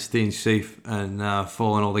is staying safe and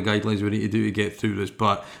following all the guidelines we need to do to get through this.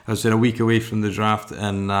 But as I said, a week away from the draft,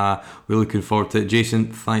 and we're looking forward to it.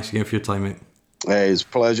 Jason, thanks again for your time, mate. Hey, it's a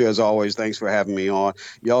pleasure as always. Thanks for having me on.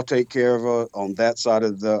 Y'all take care of on that side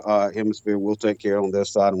of the hemisphere. We'll take care on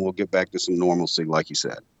this side, and we'll get back to some normalcy, like you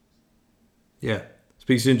said. Yeah.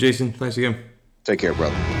 Speak soon, Jason. Thanks again. Take care,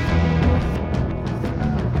 brother.